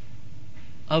benefits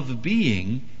of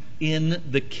being in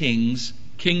the King's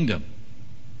kingdom.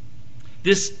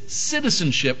 This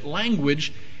citizenship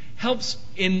language helps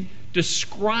in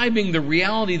describing the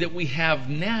reality that we have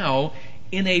now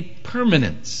in a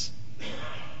permanence,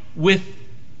 with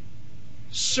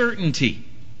certainty.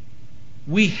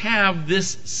 We have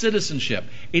this citizenship.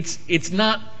 It's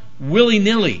not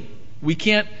willy-nilly. We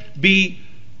can't be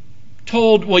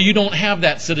told, well, you don't have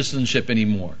that citizenship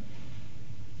anymore.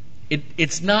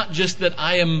 It's not just that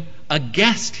I am a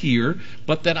guest here,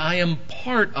 but that I am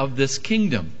part of this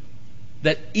kingdom.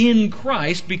 That in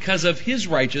Christ, because of His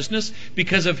righteousness,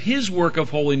 because of His work of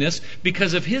holiness,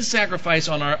 because of His sacrifice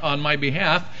on my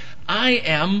behalf, I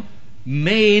am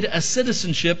made a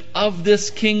citizenship of this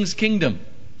King's kingdom.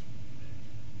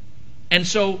 And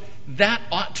so that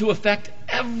ought to affect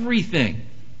everything.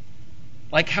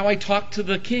 Like how I talk to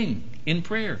the King in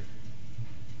prayer.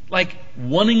 Like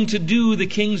wanting to do the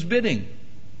King's bidding.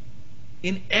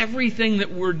 In everything that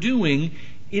we're doing,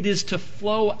 it is to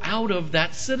flow out of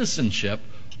that citizenship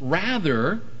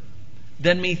rather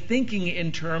than me thinking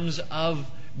in terms of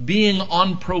being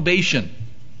on probation.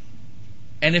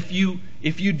 And if you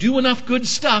do enough good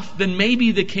stuff, then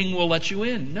maybe the King will let you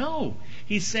in. No.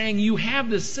 He's saying you have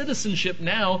this citizenship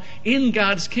now in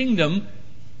God's kingdom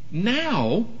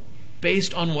now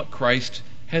based on what Christ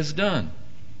has done.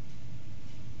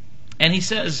 And he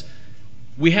says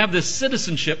we have this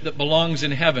citizenship that belongs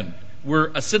in heaven.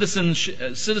 We're a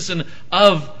citizen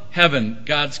of heaven,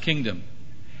 God's kingdom.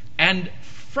 And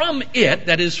from it,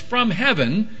 that is from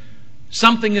heaven,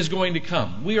 something is going to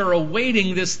come. We are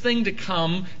awaiting this thing to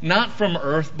come, not from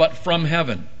earth, but from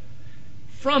heaven.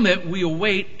 From it, we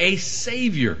await a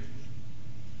Savior.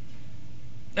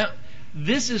 Now,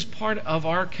 this is part of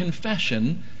our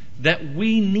confession that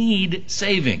we need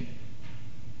saving.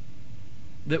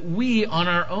 That we on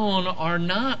our own are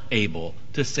not able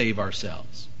to save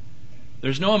ourselves.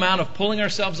 There's no amount of pulling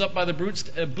ourselves up by the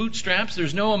bootstraps.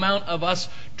 There's no amount of us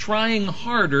trying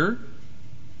harder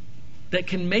that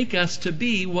can make us to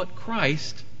be what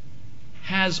Christ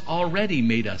has already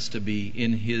made us to be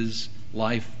in His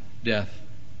life, death,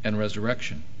 and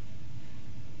resurrection.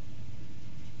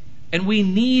 And we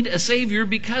need a Savior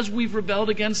because we've rebelled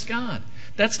against God.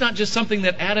 That's not just something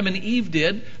that Adam and Eve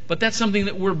did, but that's something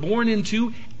that we're born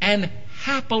into and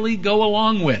happily go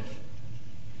along with.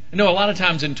 I know a lot of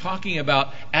times in talking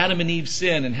about Adam and Eve's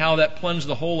sin and how that plunged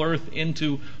the whole earth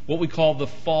into what we call the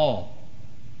fall,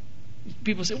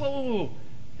 people say, whoa,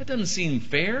 that doesn't seem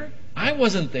fair. I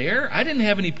wasn't there. I didn't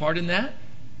have any part in that.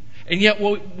 And yet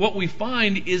what we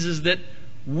find is that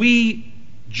we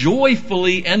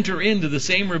joyfully enter into the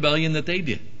same rebellion that they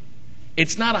did.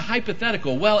 It's not a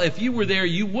hypothetical, well, if you were there,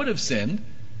 you would have sinned.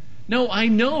 No, I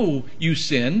know you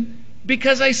sin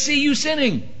because I see you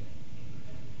sinning.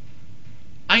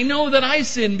 I know that I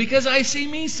sin because I see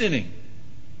me sinning.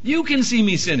 You can see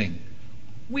me sinning.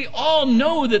 We all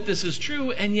know that this is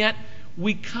true, and yet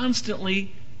we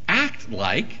constantly act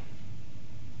like,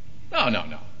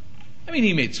 no. I mean,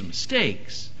 he made some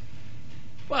mistakes.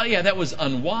 Well, yeah, that was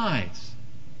unwise.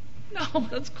 No,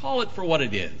 let's call it for what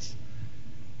it is.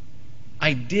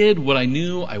 I did what I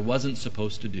knew I wasn't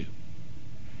supposed to do.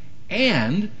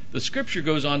 And the Scripture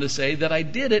goes on to say that I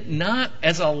did it not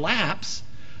as a lapse,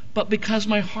 but because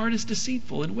my heart is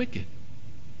deceitful and wicked.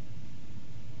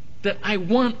 That I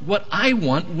want what I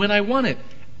want when I want it.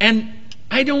 And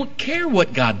I don't care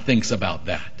what God thinks about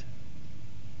that.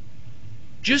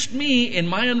 Just me in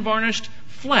my unvarnished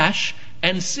flesh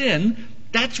and sin,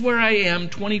 that's where I am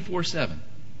 24/7.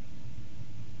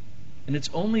 And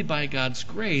it's only by God's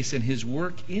grace and His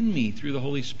work in me through the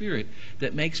Holy Spirit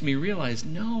that makes me realize,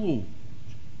 no,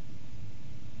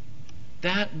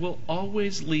 that will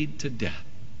always lead to death,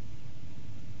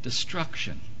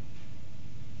 destruction,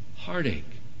 heartache.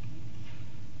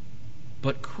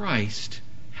 But Christ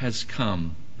has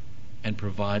come and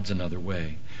provides another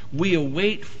way. We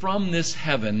await from this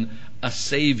heaven a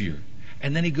Savior.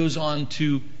 And then he goes on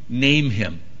to name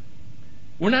him.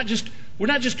 We're not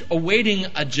just awaiting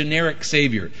a generic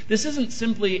Savior. This isn't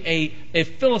simply a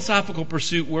philosophical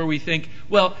pursuit where we think,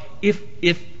 well, if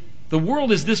the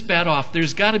world is this bad off,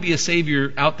 there's got to be a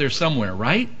Savior out there somewhere,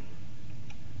 right?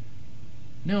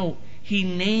 No, he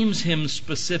names him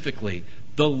specifically,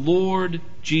 the Lord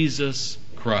Jesus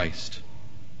Christ.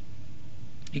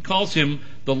 He calls him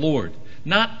the Lord.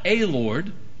 Not a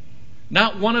Lord,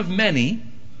 not one of many,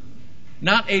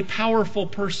 not a powerful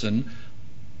person,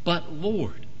 but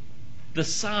Lord, the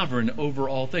sovereign over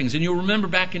all things. And you'll remember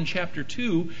back in chapter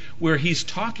 2 where he's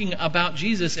talking about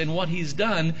Jesus and what he's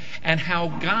done and how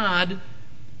God,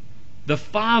 the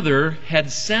Father,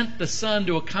 had sent the Son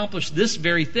to accomplish this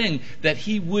very thing, that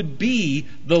he would be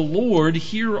the Lord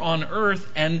here on earth,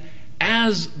 and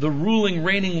as the ruling,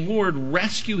 reigning Lord,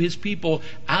 rescue his people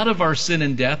out of our sin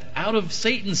and death, out of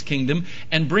Satan's kingdom,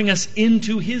 and bring us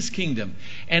into his kingdom.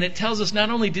 And it tells us not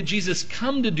only did Jesus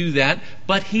come to do that,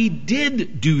 but he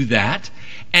did do that.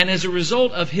 And as a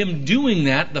result of him doing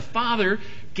that, the Father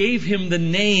gave him the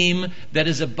name that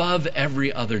is above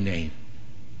every other name.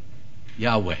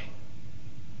 Yahweh,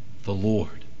 the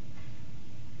Lord.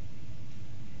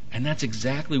 And that's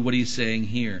exactly what he's saying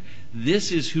here.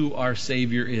 This is who our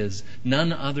Savior is.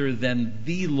 None other than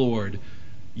the Lord,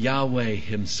 Yahweh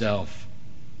himself.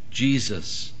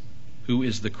 Jesus, who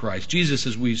is the Christ. Jesus,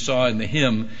 as we saw in the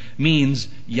hymn, means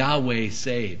Yahweh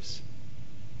saves.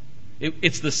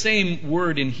 It's the same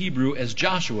word in Hebrew as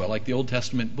Joshua, like the Old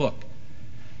Testament book.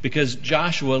 Because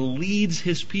Joshua leads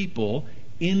his people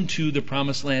into the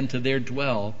promised land to there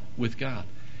dwell with God.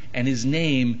 And his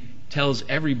name tells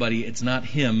everybody it's not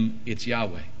him, it's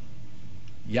Yahweh.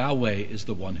 Yahweh is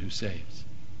the one who saves.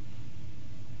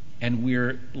 And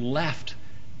we're left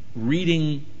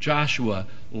reading Joshua,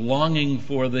 longing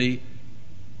for the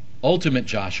ultimate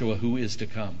Joshua who is to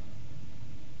come,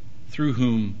 through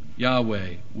whom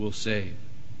Yahweh will save.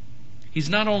 He's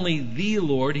not only the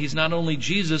Lord, he's not only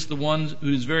Jesus, the one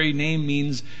whose very name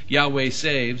means Yahweh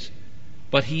saves,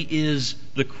 but he is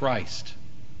the Christ.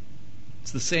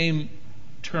 It's the same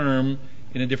term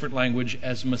in a different language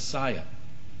as Messiah.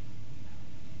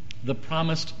 The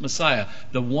promised Messiah,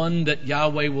 the one that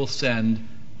Yahweh will send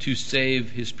to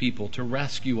save his people, to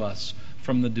rescue us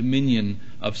from the dominion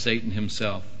of Satan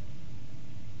himself.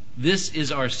 This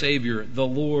is our Savior, the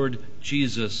Lord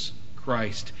Jesus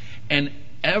Christ. And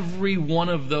every one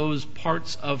of those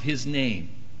parts of his name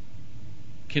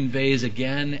conveys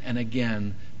again and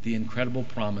again the incredible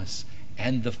promise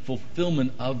and the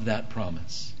fulfillment of that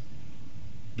promise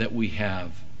that we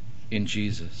have in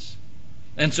Jesus.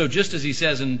 And so just as he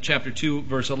says in chapter 2,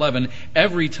 verse 11,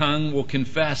 every tongue will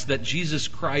confess that Jesus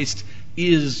Christ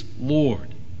is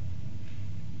Lord.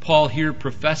 Paul here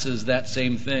professes that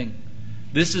same thing.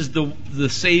 This is the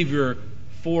Savior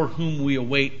for whom we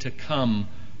await to come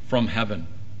from heaven.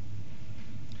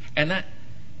 And that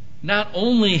not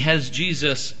only has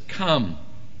Jesus come,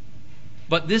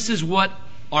 but this is what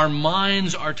our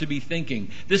minds are to be thinking.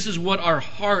 This is what our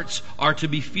hearts are to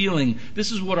be feeling.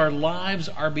 This is what our lives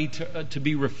are to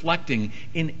be reflecting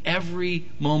in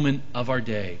every moment of our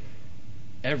day,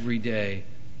 every day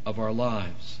of our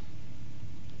lives.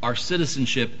 Our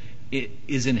citizenship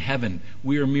is in heaven.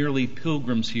 We are merely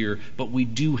pilgrims here, but we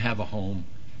do have a home.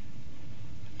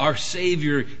 Our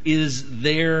Savior is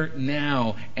there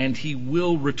now, and He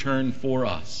will return for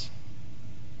us.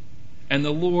 And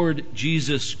the Lord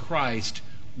Jesus Christ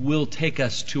will take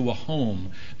us to a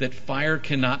home that fire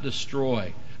cannot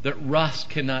destroy, that rust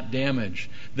cannot damage,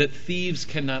 that thieves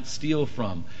cannot steal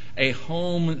from, a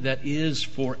home that is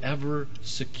forever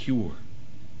secure.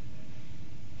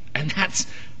 And that's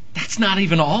not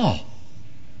even all.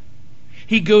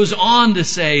 He goes on to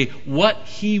say what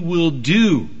He will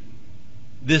do,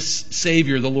 this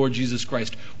Savior, the Lord Jesus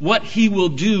Christ, what He will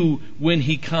do when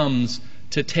He comes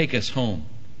to take us home.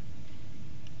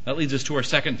 That leads us to our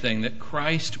second thing, that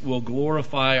Christ will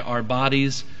glorify our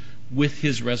bodies with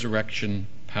His resurrection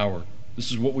power.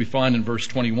 This is what we find in verse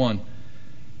 21.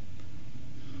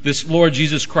 This Lord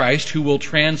Jesus Christ, who will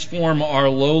transform our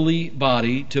lowly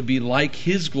body to be like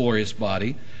His glorious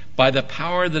body by the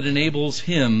power that enables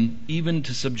Him even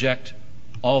to subject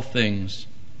all things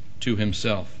to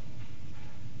Himself.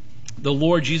 The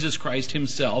Lord Jesus Christ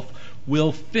Himself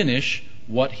will finish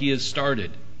what He has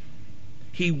started.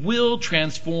 He will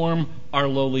transform our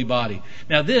lowly body.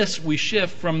 Now this, we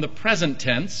shift from the present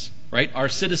tense, right? Our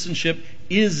citizenship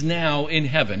is now in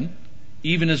heaven,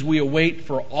 even as we await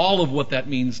for all of what that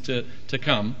means to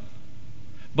come.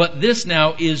 But this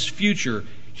now is future.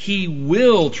 He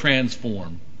will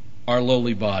transform our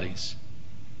lowly bodies.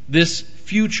 This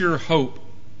future hope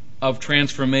of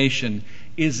transformation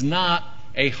is not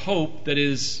a hope that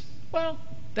is, well,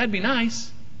 that'd be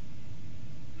nice.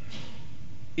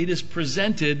 It is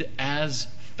presented as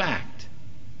fact.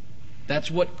 That's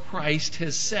what Christ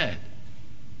has said.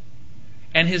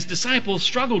 And His disciples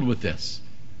struggled with this.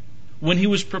 When He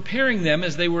was preparing them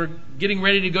as they were getting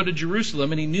ready to go to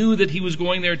Jerusalem, and He knew that He was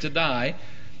going there to die,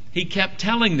 He kept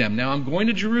telling them, now I'm going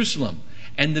to Jerusalem,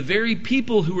 and the very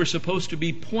people who are supposed to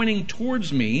be pointing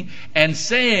towards me and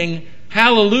saying,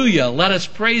 hallelujah, let us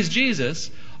praise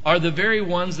Jesus, are the very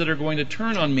ones that are going to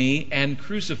turn on me and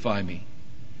crucify me.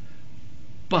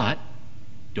 But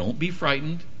don't be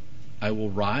frightened. I will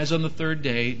rise on the third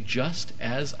day just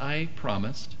as I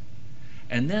promised,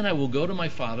 and then I will go to my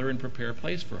Father and prepare a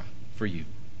place for you.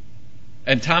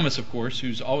 And Thomas, of course,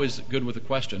 who's always good with a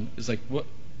question, is like, what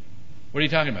are you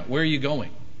talking about? Where are you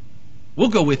going? We'll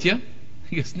go with you.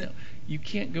 He goes, no, you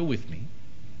can't go with me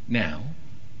now,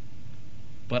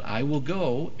 but I will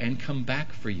go and come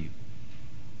back for you.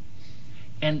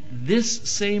 And this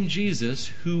same Jesus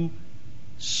who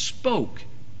spoke,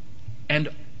 and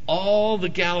all the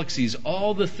galaxies,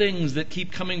 all the things that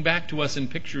keep coming back to us in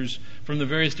pictures from the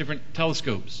various different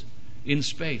telescopes in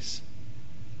space,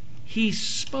 He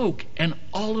spoke and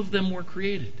all of them were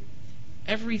created.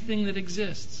 Everything that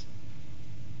exists.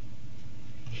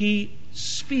 He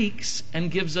speaks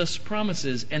and gives us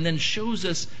promises and then shows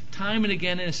us time and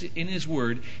again in His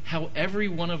Word how every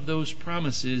one of those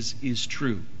promises is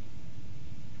true.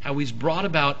 How He's brought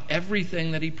about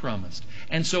everything that He promised.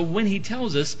 And so when He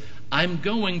tells us, I'm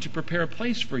going to prepare a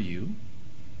place for you,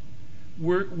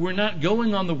 we're not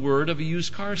going on the word of a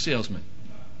used car salesman.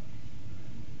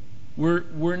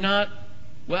 We're not,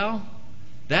 well,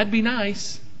 that'd be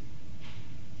nice.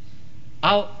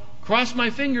 I'll cross my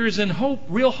fingers and hope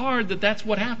real hard that that's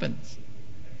what happens.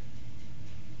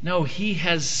 No, He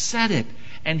has said it.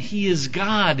 And He is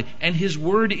God, and His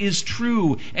word is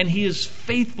true, and He is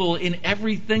faithful in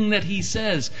everything that He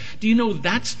says. Do you know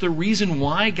that's the reason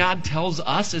why God tells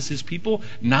us as His people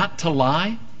not to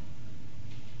lie?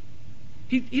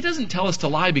 He doesn't tell us to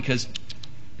lie because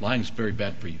lying is very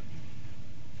bad for you.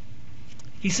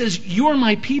 He says, you're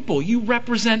my people, you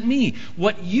represent me.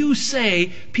 What you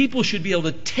say, people should be able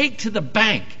to take to the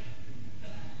bank.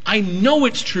 I know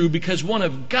it's true because one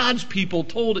of God's people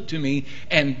told it to me,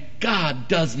 and God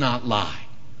does not lie.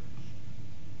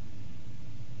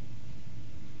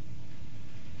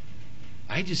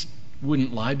 I just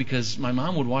wouldn't lie because my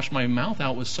mom would wash my mouth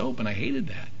out with soap, and I hated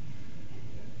that.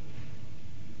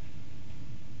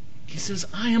 He says,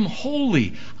 I am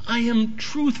holy, I am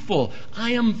truthful,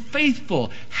 I am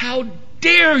faithful. How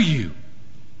dare you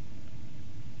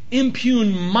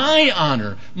impugn my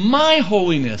honor, my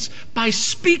holiness, by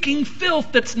speaking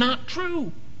filth that's not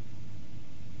true?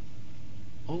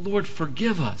 Oh Lord,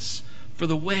 forgive us for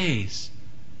the ways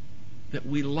that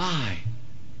we lie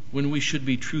when we should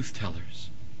be truth tellers.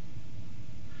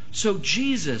 So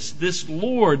Jesus, this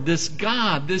Lord, this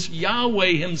God, this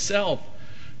Yahweh Himself,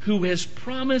 who has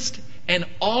promised, and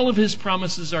all of his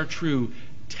promises are true,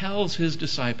 tells his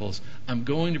disciples, I'm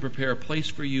going to prepare a place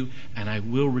for you, and I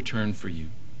will return for you.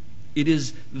 It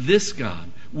is this God,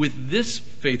 with this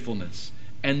faithfulness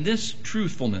and this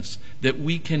truthfulness, that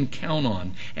we can count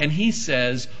on. And he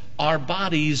says our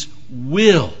bodies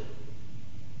will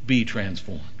be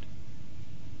transformed.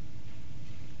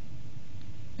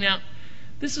 Now,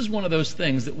 this is one of those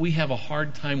things that we have a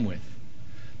hard time with.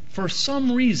 For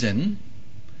some reason,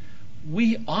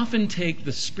 we often take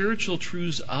the spiritual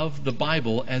truths of the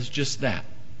Bible as just that,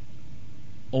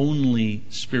 only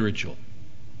spiritual.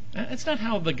 That's not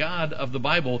how the God of the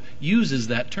Bible uses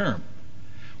that term.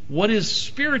 What is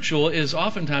spiritual is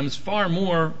oftentimes far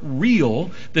more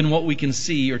real than what we can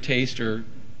see or taste or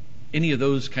any of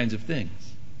those kinds of things.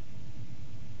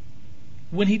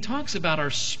 When he talks about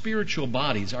our spiritual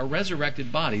bodies, our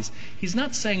resurrected bodies, he's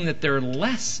not saying that they're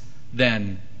less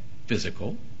than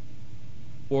physical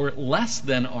or less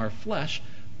than our flesh,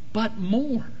 but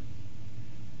more.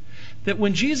 That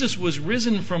when Jesus was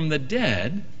risen from the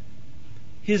dead,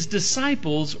 his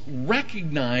disciples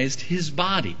recognized his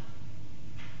body.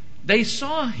 They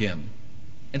saw him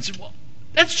and said, well,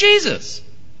 that's Jesus.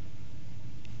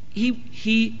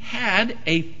 He had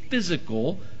a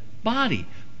physical body,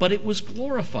 but it was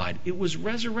glorified. It was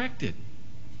resurrected.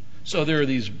 So there are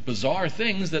these bizarre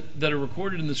things that are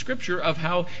recorded in the Scripture of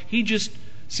how he just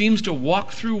seems to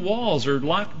walk through walls or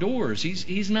lock doors.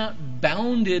 He's not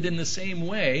bounded in the same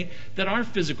way that our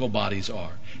physical bodies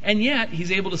are. And yet,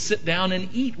 he's able to sit down and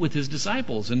eat with his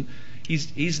disciples. And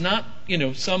he's not,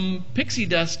 some pixie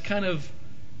dust kind of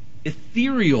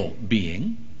ethereal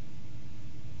being.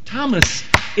 Thomas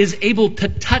is able to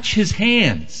touch his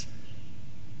hands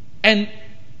and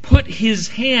put his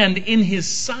hand in his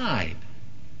side.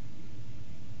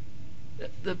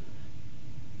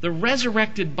 The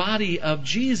resurrected body of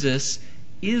Jesus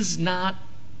is not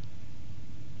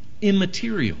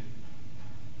immaterial,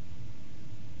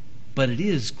 but it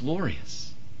is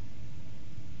glorious.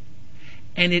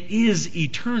 And it is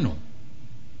eternal.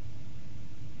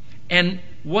 And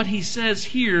what he says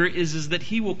here is that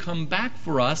he will come back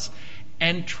for us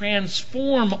and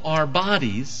transform our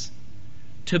bodies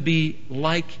to be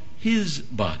like his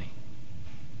body.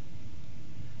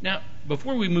 Now,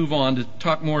 before we move on to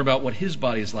talk more about what his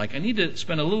body is like, I need to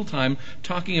spend a little time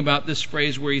talking about this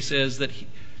phrase where he says that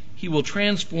he will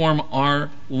transform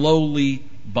our lowly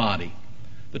body.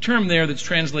 The term there that's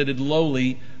translated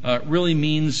lowly really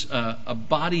means a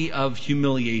body of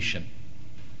humiliation.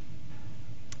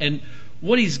 And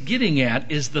what he's getting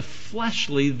at is the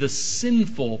fleshly, the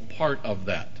sinful part of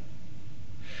that.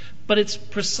 But it's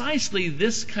precisely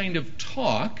this kind of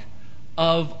talk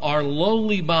of our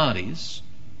lowly bodies,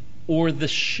 or the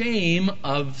shame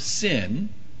of sin,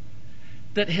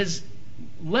 that has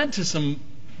led to some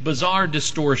bizarre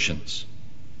distortions.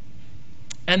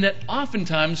 And that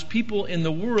oftentimes people in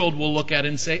the world will look at it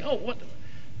and say,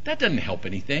 that doesn't help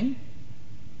anything.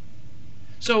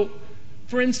 So,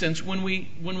 for instance, when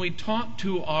we talk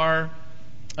to our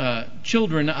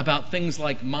children about things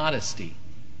like modesty,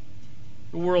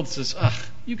 the world says,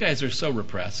 you guys are so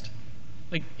repressed.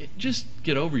 Just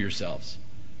get over yourselves.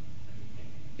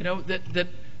 That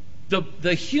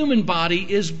the human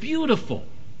body is beautiful.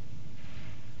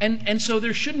 And so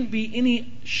there shouldn't be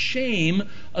any shame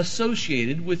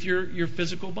associated with your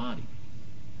physical body.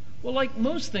 Well, like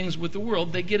most things with the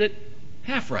world, they get it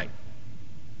half right.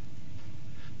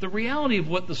 The reality of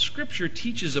what the Scripture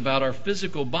teaches about our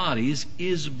physical bodies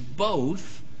is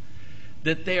both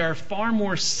that they are far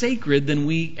more sacred than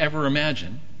we ever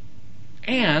imagine,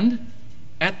 and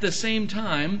at the same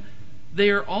time,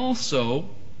 they are also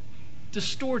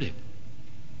distorted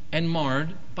and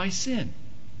marred by sin.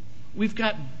 We've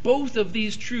got both of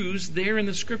these truths there in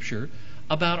the Scripture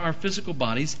about our physical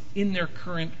bodies in their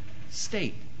current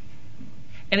state.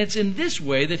 And it's in this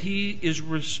way that he is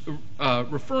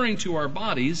referring to our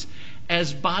bodies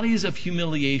as bodies of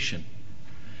humiliation.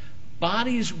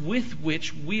 Bodies with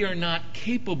which we are not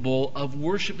capable of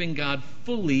worshiping God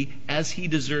fully as he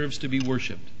deserves to be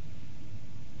worshiped.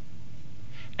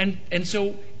 And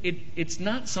so it's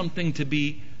not something to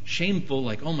be shameful,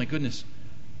 like, oh my goodness,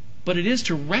 but it is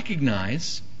to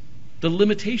recognize the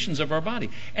limitations of our body.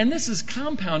 And this is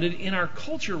compounded in our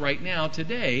culture right now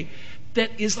today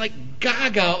that is like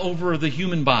gaga over the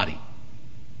human body.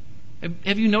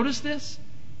 Have you noticed this?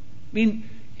 I mean,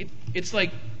 it's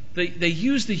like they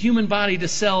use the human body to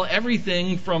sell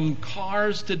everything from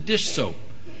cars to dish soap.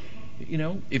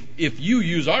 If you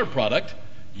use our product,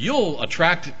 you'll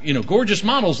attract, gorgeous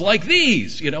models like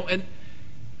these,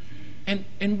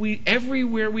 and we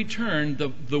everywhere we turn,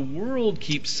 the world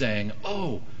keeps saying,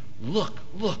 oh, look.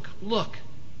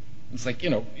 It's like,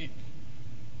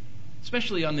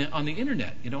 especially on the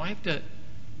internet, I have to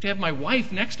have my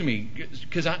wife next to me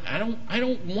because I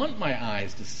don't want my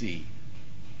eyes to see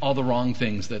all the wrong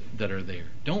things that are there.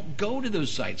 Don't go to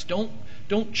those sites.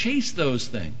 Don't chase those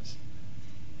things.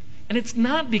 And it's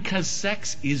not because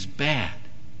sex is bad.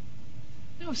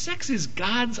 No, sex is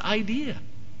God's idea.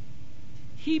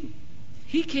 He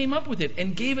came up with it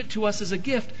and gave it to us as a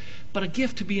gift, but a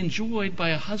gift to be enjoyed by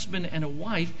a husband and a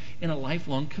wife in a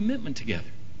lifelong commitment together.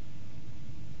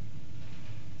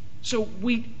 So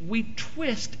we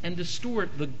twist and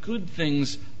distort the good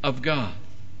things of God.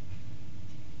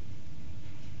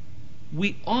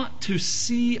 We ought to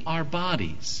see our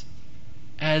bodies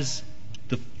as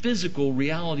the physical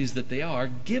realities that they are,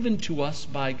 given to us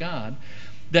by God,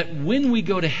 that when we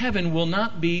go to heaven will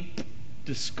not be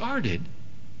discarded,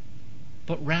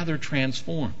 but rather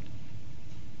transformed.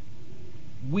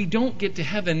 We don't get to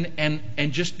heaven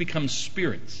and just become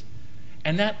spirits.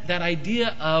 And that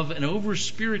idea of an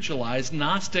over-spiritualized,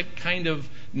 Gnostic kind of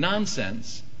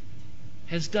nonsense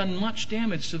has done much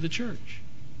damage to the church.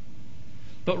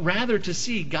 But rather to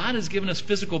see God has given us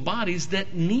physical bodies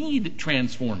that need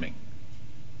transforming.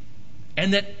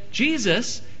 And that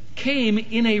Jesus came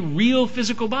in a real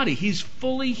physical body. He's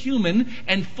fully human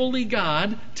and fully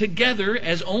God together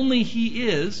as only He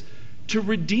is, to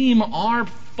redeem our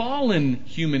fallen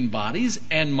human bodies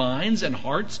and minds and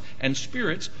hearts and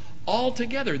spirits all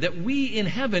together, that we in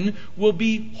heaven will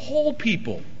be whole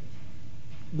people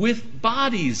with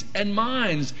bodies and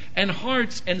minds and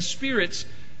hearts and spirits,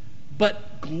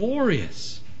 but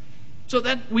glorious. So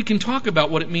that we can talk about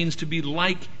what it means to be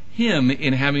like Him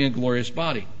in having a glorious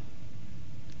body.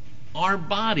 Our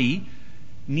body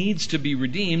needs to be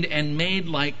redeemed and made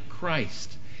like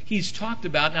Christ. He's talked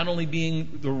about not only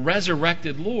being the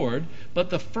resurrected Lord, but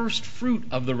the first fruit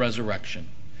of the resurrection.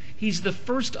 He's the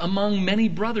first among many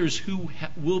brothers who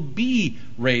will be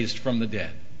raised from the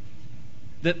dead.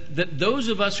 That those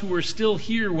of us who are still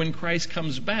here when Christ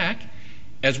comes back,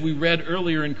 as we read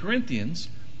earlier in Corinthians,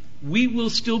 we will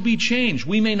still be changed.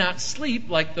 We may not sleep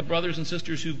like the brothers and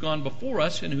sisters who've gone before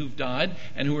us and who've died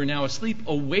and who are now asleep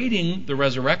awaiting the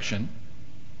resurrection,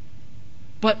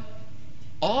 but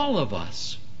all of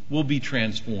us will be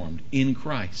transformed in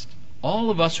Christ. All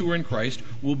of us who are in Christ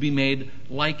will be made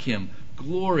like Him,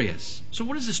 glorious. So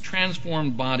what is this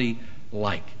transformed body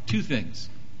like? Two things.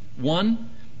 One,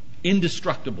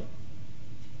 indestructible.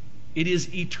 It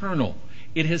is eternal.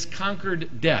 It has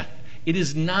conquered death. It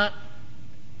is not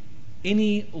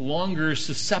any longer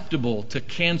susceptible to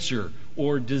cancer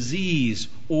or disease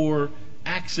or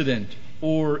accident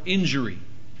or injury.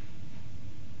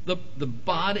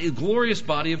 The glorious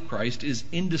body of Christ is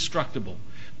indestructible.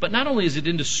 But not only is it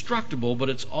indestructible, but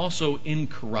it's also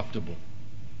incorruptible.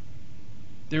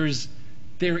 There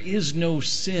is no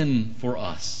sin for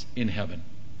us in heaven.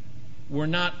 We're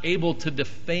not able to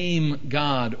defame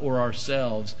God or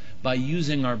ourselves by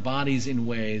using our bodies in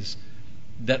ways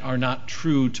that are not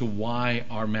true to why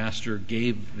our Master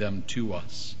gave them to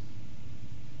us.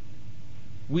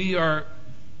 We are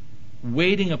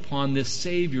waiting upon this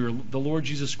Savior, the Lord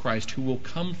Jesus Christ, who will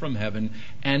come from heaven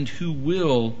and who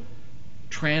will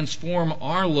transform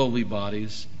our lowly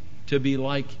bodies to be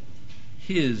like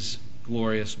His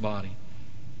glorious body.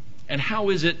 And how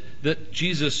is it that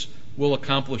Jesus will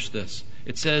accomplish this?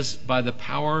 It says, by the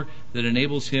power that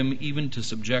enables Him even to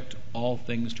subject all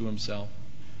things to Himself.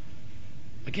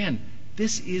 Again,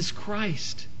 this is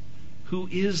Christ, who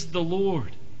is the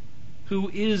Lord, who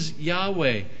is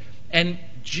Yahweh. And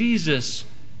Jesus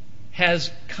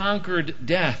has conquered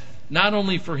death, not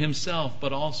only for Himself,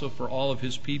 but also for all of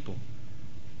His people.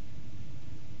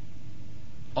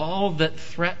 All that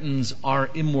threatens our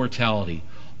immortality,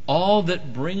 all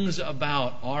that brings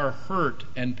about our hurt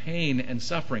and pain and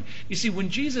suffering. You see, when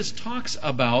Jesus talks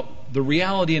about the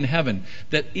reality in heaven,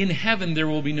 that in heaven there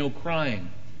will be no crying,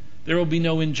 there will be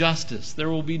no injustice, there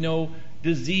will be no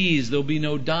disease, there will be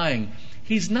no dying.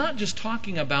 He's not just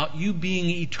talking about you being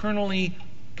eternally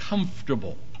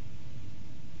comfortable.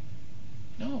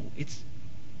 No,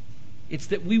 it's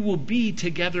that we will be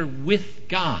together with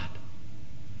God,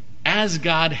 as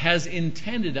God has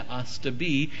intended us to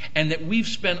be, and that we've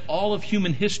spent all of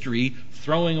human history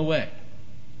throwing away,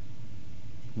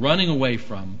 running away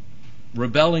from,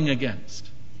 rebelling against.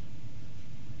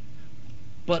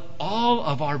 But all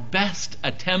of our best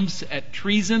attempts at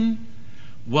treason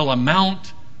will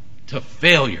amount to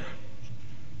failure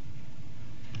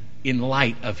in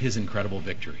light of His incredible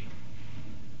victory,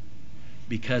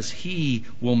 because He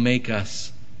will make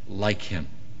us like Him.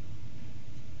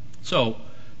 So,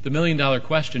 the $1 million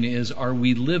question is, are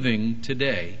we living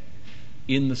today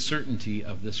in the certainty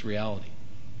of this reality.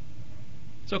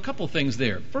 So a couple things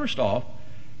there. First off,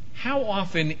 how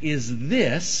often is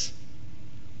this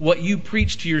what you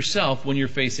preach to yourself when you're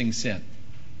facing sin?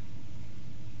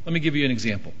 Let me give you an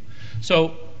example.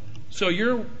 So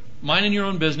you're minding your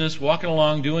own business, walking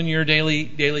along, doing your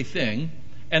daily thing,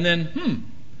 and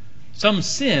then, some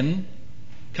sin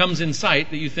comes in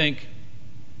sight that you think,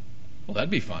 well, that'd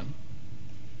be fun,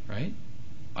 right?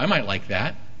 I might like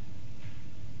that,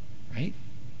 right?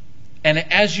 And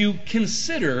as you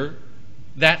consider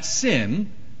that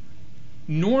sin,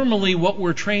 normally what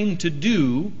we're trained to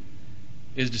do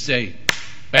is to say,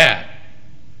 bad.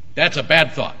 That's a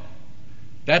bad thought.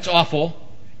 That's awful.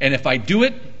 And if I do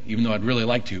it, even though I'd really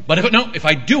like to, but if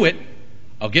I do it,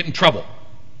 I'll get in trouble.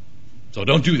 So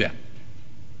don't do that.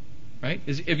 Right?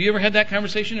 Have you ever had that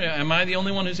conversation? Am I the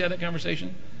only one who's had that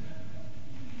conversation?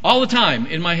 All the time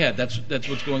in my head. That's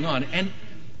what's going on. And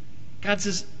God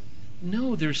says,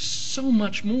 no, there's so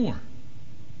much more.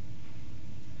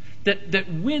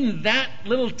 That when that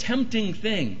little tempting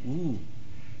thing,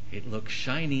 it looks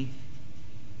shiny,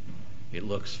 it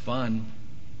looks fun,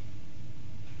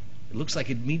 it looks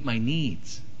like it'd meet my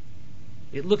needs,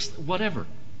 it looks whatever,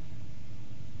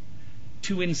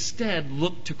 to instead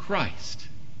look to Christ.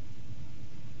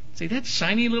 Say, that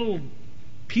shiny little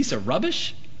piece of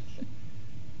rubbish?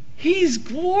 He's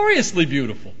gloriously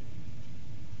beautiful.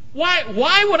 Why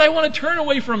would I want to turn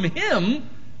away from Him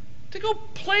to go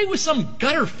play with some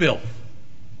gutter filth?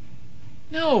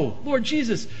 No, Lord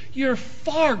Jesus, you're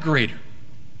far greater.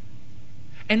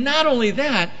 And not only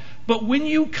that, but when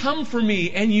you come for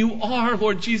me, and you are,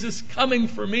 Lord Jesus, coming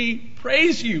for me,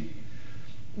 praise you.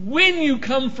 When you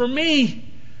come for me,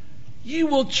 you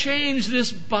will change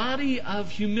this body of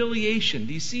humiliation.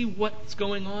 Do you see what's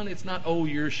going on? It's not,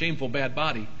 you're a shameful, bad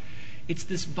body. It's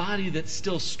this body that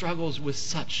still struggles with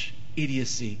such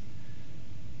idiocy.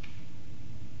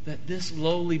 That this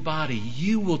lowly body,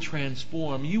 you will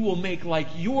transform. You will make like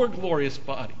your glorious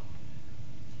body.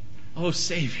 Oh,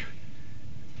 Savior,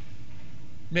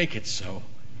 make it so.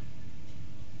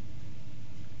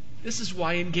 This is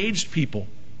why engaged people,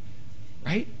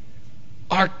 right,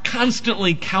 are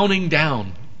constantly counting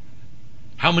down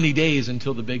how many days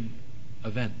until the big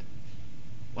event,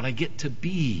 when I get to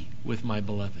be with my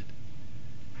beloved.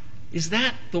 Is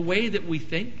that the way that we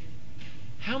think?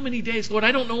 How many days? Lord,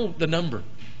 I don't know the number,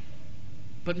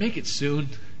 but make it soon.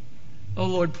 Oh,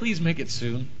 Lord, please make it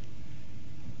soon.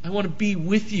 I want to be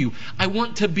with you. I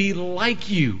want to be like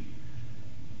you.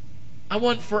 I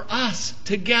want for us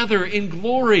together in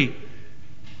glory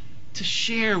to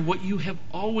share what you have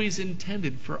always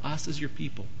intended for us as your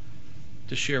people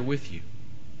to share with you.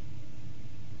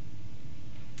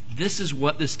 This is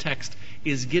what this text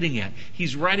is getting at.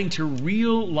 He's writing to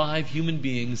real live human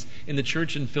beings in the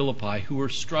church in Philippi who are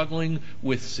struggling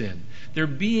with sin. They're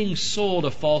being sold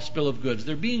a false bill of goods.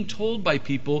 They're being told by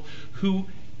people who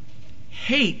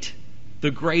hate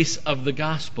the grace of the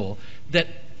gospel that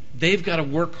they've got to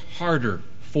work harder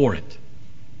for it.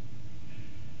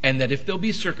 And that if they'll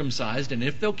be circumcised, and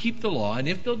if they'll keep the law, and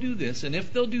if they'll do this, and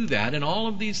if they'll do that, and all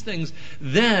of these things,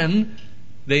 then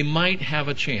they might have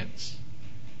a chance.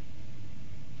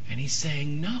 And he's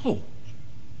saying, no.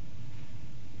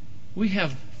 We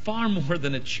have far more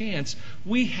than a chance.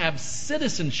 We have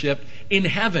citizenship in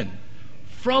heaven,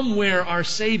 from where our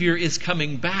Savior is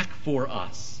coming back for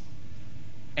us.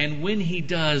 And when He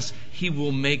does, He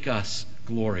will make us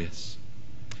glorious.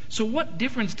 So what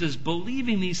difference does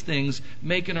believing these things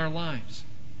make in our lives?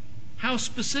 How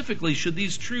specifically should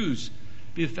these truths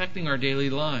be affecting our daily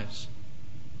lives?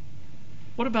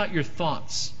 What about your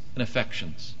thoughts and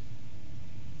affections?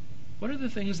 What are the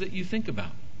things that you think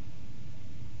about?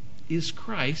 Is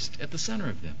Christ at the center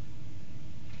of them?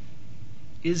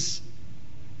 Is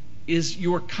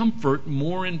your comfort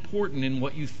more important in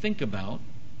what you think about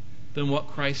than what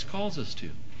Christ calls us to?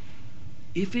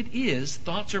 If it is,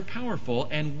 thoughts are powerful,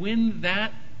 and when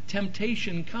that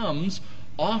temptation comes,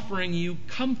 offering you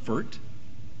comfort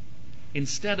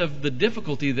instead of the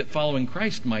difficulty that following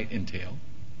Christ might entail,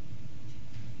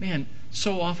 man,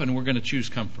 so often we're going to choose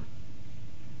comfort.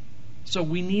 So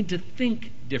we need to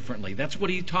think differently. That's what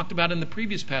he talked about in the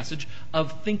previous passage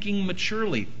of thinking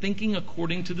maturely, thinking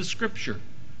according to the Scripture.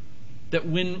 That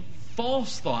when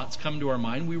false thoughts come to our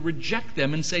mind, we reject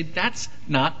them and say, that's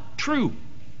not true.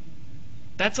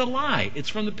 That's a lie. It's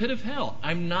from the pit of hell.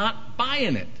 I'm not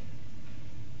buying it.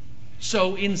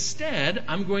 So instead,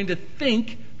 I'm going to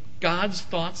think God's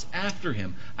thoughts after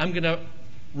Him. I'm going to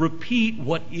repeat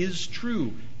what is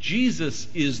true. Jesus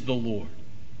is the Lord.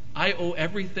 I owe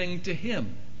everything to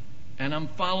Him. And I'm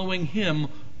following Him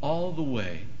all the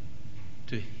way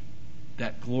to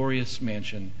that glorious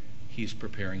mansion He's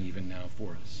preparing even now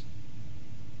for us.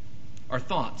 Our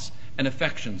thoughts and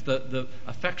affections, the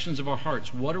affections of our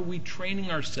hearts, what are we training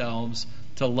ourselves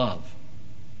to love?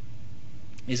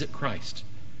 Is it Christ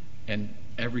and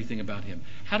everything about Him?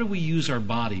 How do we use our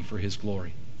body for His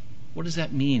glory? What does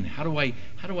that mean? How do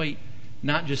I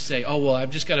not just say, oh, well,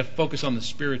 I've just got to focus on the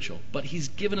spiritual, but He's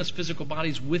given us physical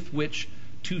bodies with which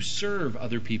to serve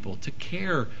other people, to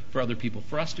care for other people,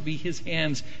 for us to be His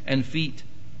hands and feet.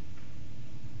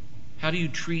 How do you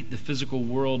treat the physical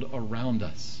world around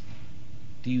us?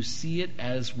 Do you see it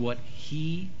as what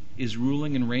He is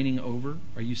ruling and reigning over?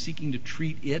 Are you seeking to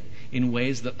treat it in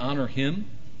ways that honor Him?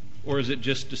 Or is it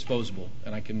just disposable?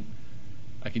 And I can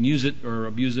use it or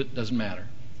abuse it, doesn't matter.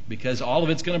 Because all of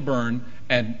it's going to burn,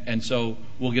 and so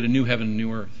we'll get a new heaven and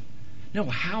new earth. No,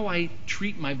 how I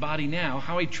treat my body now,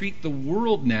 how I treat the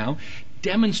world now,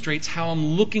 demonstrates how I'm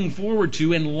looking forward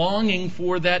to and longing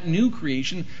for that new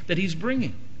creation that He's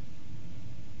bringing.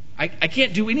 I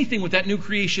can't do anything with that new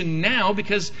creation now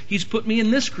because He's put me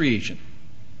in this creation.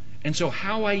 And so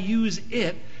how I use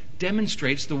it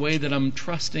demonstrates the way that I'm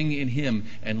trusting in Him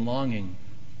and longing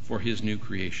for His new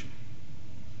creation.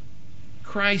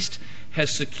 Christ has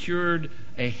secured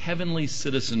a heavenly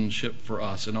citizenship for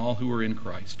us and all who are in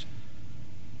Christ.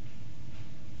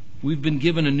 We've been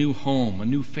given a new home, a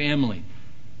new family,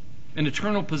 an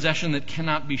eternal possession that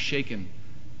cannot be shaken,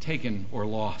 taken, or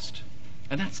lost.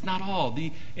 And that's not all.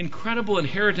 The incredible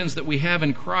inheritance that we have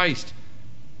in Christ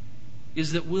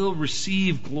is that we'll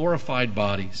receive glorified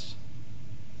bodies,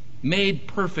 made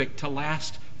perfect to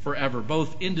last forever,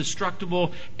 both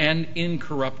indestructible and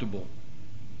incorruptible.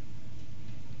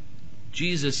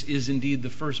 Jesus is indeed the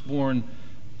firstborn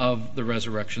of the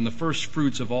resurrection, the first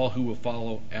fruits of all who will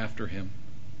follow after Him.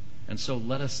 And so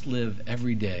let us live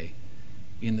every day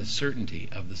in the certainty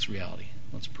of this reality.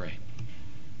 Let's pray.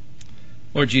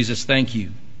 Lord Jesus, thank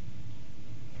You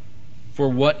for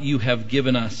what You have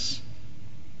given us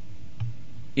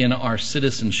in our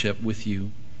citizenship with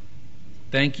You.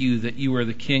 Thank You that You are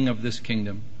the King of this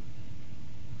kingdom.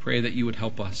 Pray that You would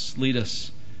help us, lead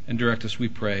us, and direct us, we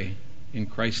pray, in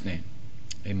Christ's name.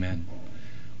 Amen.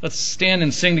 Let's stand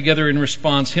and sing together in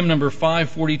response. Hymn number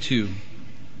 542.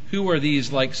 Who are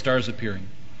these like stars appearing?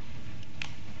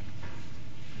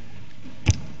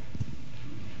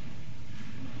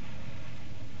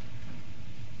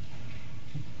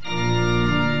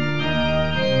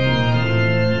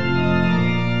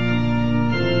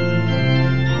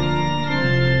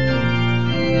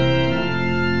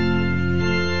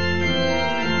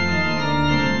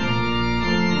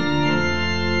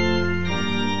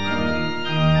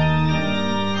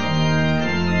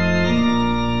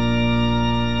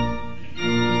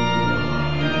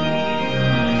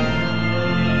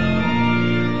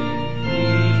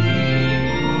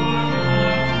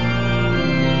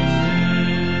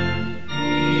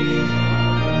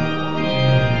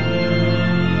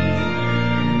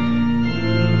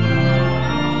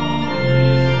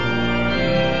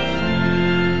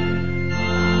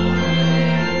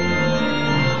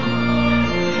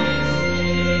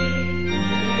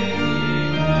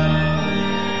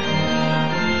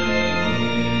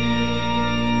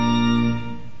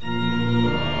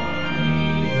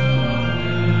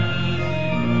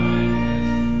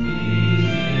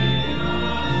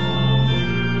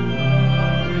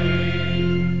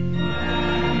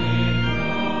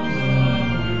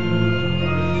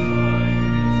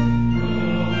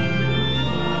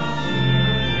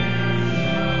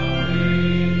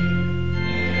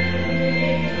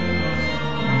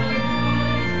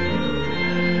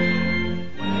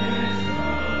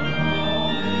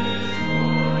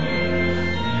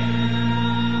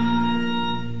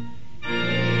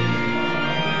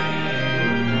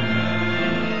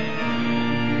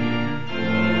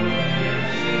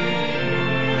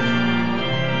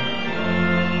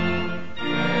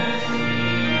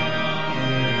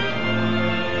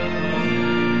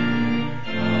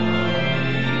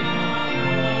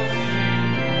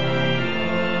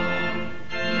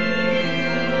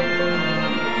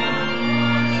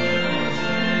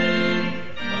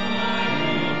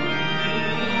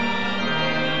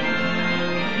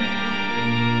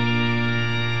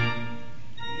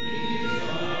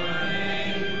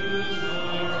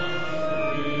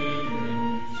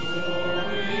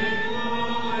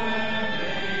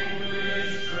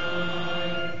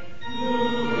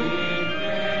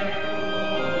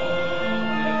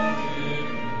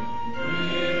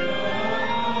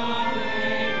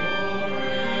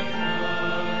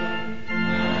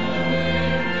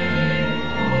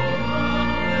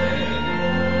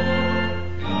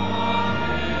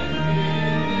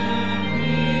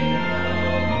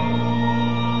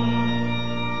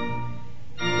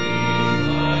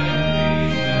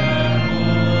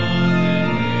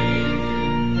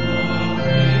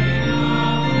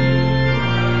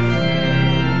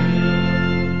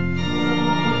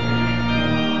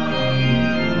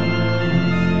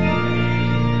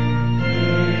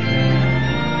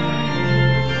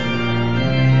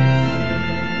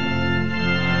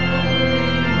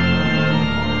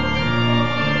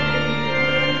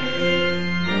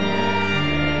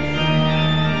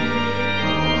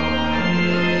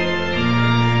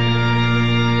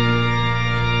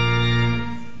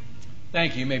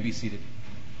 may be seated.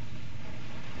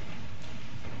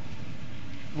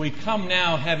 We come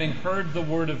now, having heard the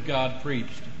Word of God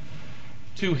preached,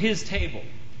 to His table,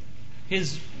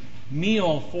 His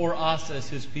meal for us as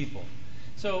His people.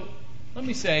 So let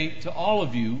me say to all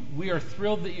of you, we are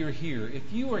thrilled that you're here.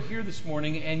 If you are here this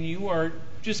morning and you are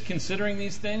just considering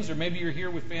these things, or maybe you're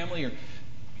here with family, or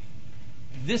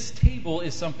this table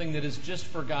is something that is just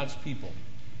for God's people.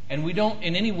 And we don't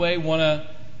in any way want to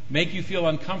make you feel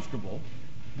uncomfortable.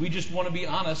 We just want to be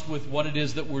honest with what it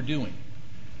is that we're doing.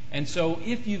 And so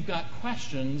if you've got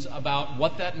questions about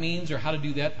what that means or how to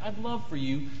do that, I'd love for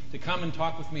you to come and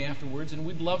talk with me afterwards, and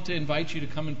we'd love to invite you to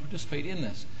come and participate in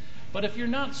this. But if you're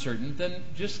not certain, then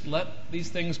just let these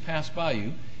things pass by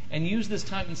you and use this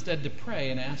time instead to pray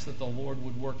and ask that the Lord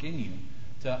would work in you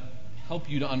to help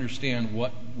you to understand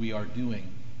what we are doing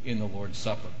in the Lord's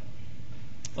Supper.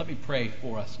 Let me pray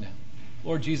for us now.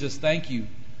 Lord Jesus, thank you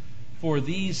for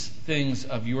these things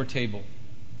of your table,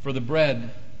 for the bread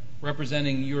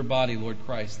representing your body, Lord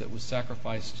Christ, that was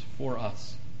sacrificed for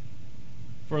us,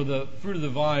 for the fruit of the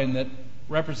vine that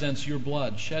represents your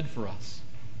blood shed for us.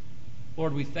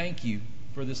 Lord, we thank you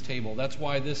for this table. That's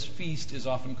why this feast is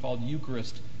often called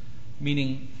Eucharist,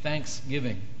 meaning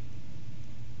thanksgiving.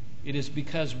 It is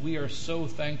because we are so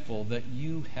thankful that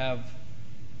you have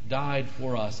died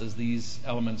for us, as these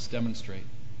elements demonstrate.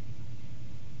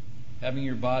 Having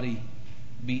your body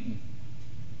beaten,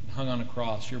 hung on a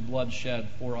cross, your blood shed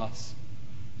for us.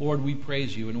 Lord, we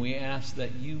praise you, and we ask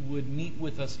that you would meet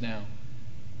with us now.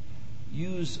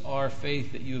 Use our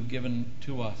faith that you have given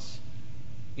to us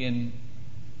in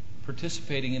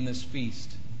participating in this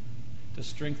feast to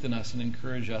strengthen us and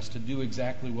encourage us to do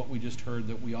exactly what we just heard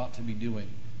that we ought to be doing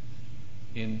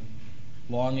in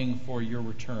longing for your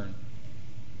return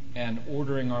and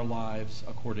ordering our lives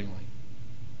accordingly.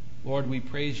 Lord, we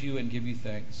praise you and give you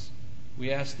thanks.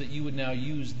 We ask that you would now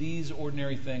use these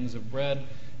ordinary things of bread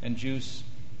and juice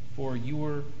for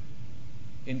your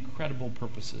incredible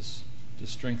purposes to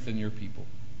strengthen your people.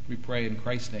 We pray in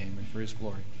Christ's name and for his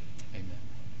glory. Amen.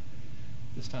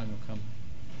 This time you'll come.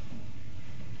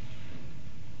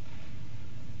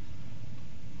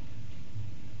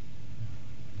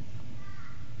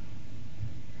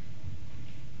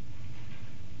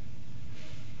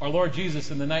 Our Lord Jesus,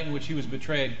 in the night in which he was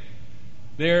betrayed,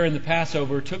 there in the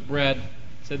Passover, took bread,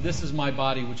 said, "This is my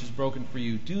body, which is broken for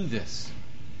you. Do this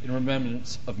in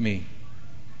remembrance of me."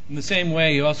 In the same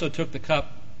way, he also took the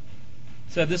cup,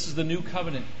 said, "This is the new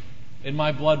covenant in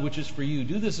my blood, which is for you.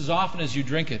 Do this as often as you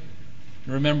drink it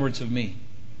in remembrance of me."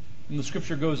 And the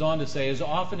scripture goes on to say, as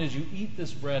often as you eat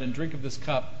this bread and drink of this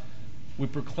cup, we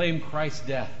proclaim Christ's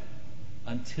death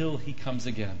until he comes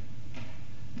again.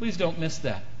 Please don't miss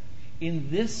that.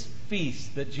 In this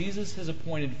feast that Jesus has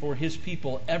appointed for his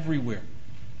people everywhere,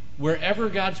 wherever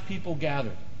God's people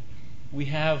gather, we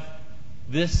have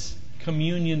this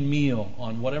communion meal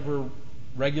on whatever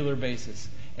regular basis.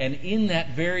 And in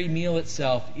that very meal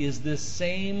itself is this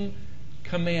same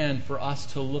command for us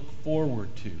to look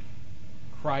forward to: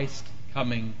 Christ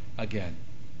coming again.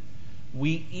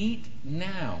 We eat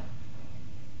now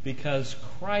because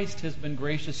Christ has been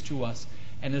gracious to us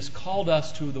and has called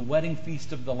us to the wedding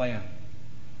feast of the Lamb.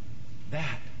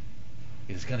 That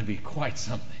is going to be quite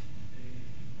something.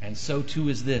 And so too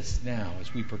is this now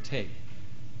as we partake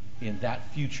in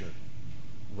that future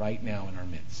right now in our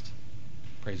midst.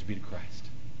 Praise be to Christ.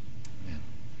 Amen.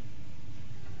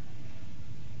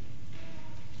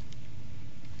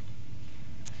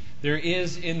 There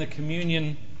is in the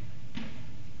communion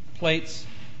plates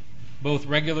both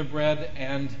regular bread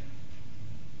and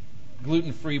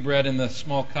gluten-free bread in the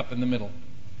small cup in the middle.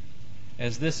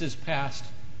 As this is passed,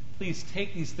 please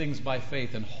take these things by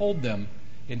faith and hold them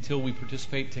until we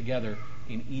participate together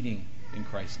in eating in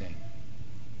Christ's name.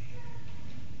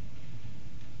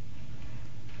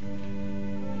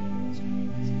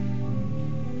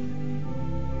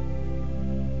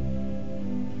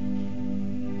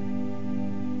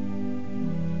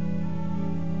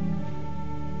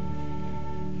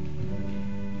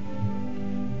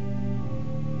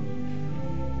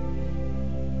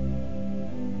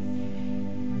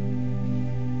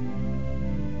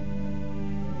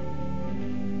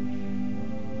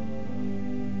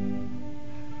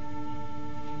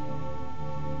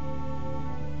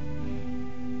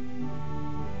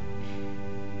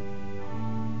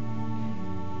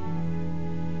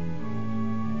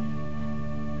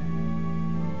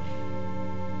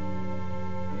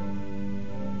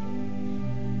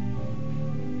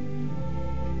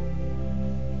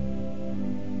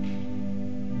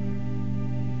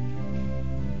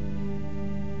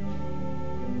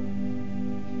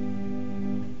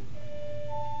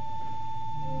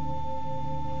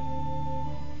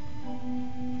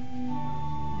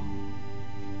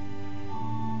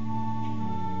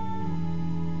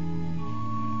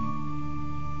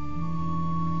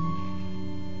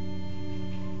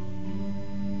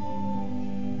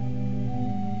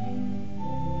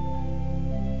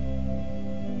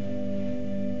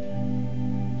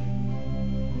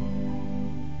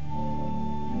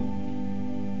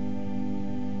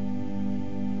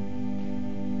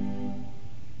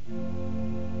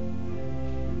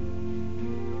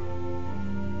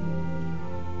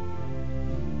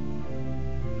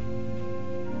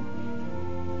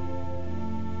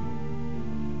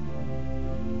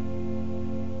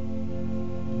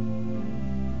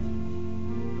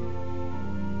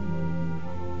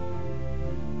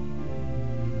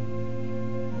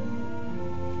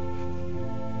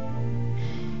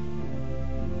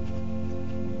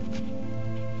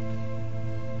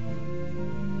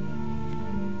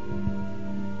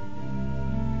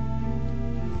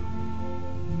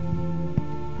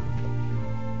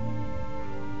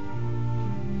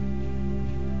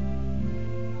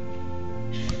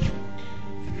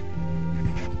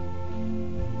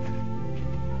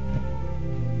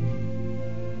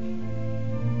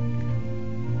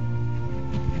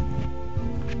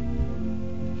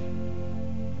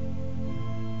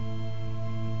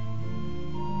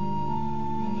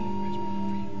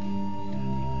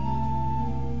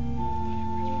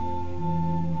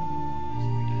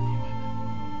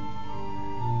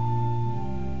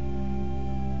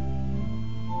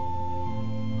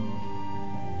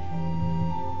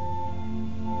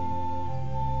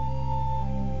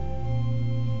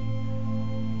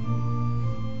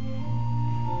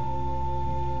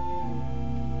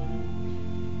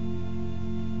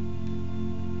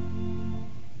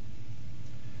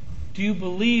 Do you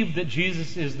believe that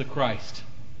Jesus is the Christ?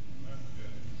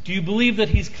 Do you believe that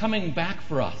He's coming back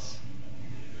for us?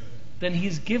 Then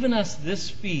He's given us this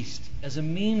feast as a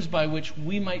means by which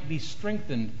we might be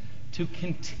strengthened to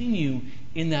continue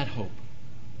in that hope.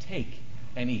 Take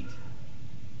and eat.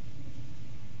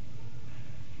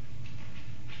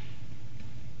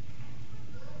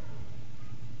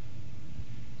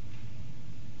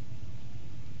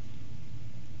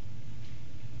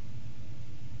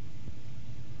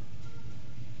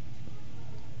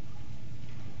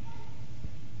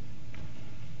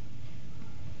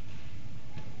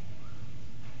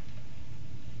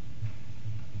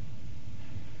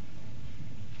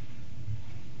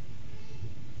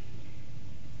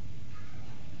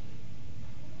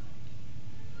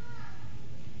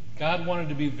 God wanted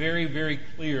to be very, very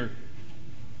clear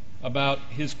about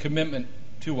His commitment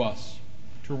to us,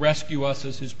 to rescue us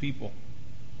as His people.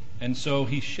 And so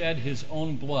He shed His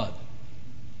own blood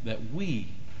that we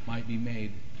might be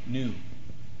made new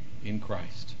in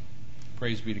Christ.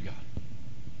 Praise be to God.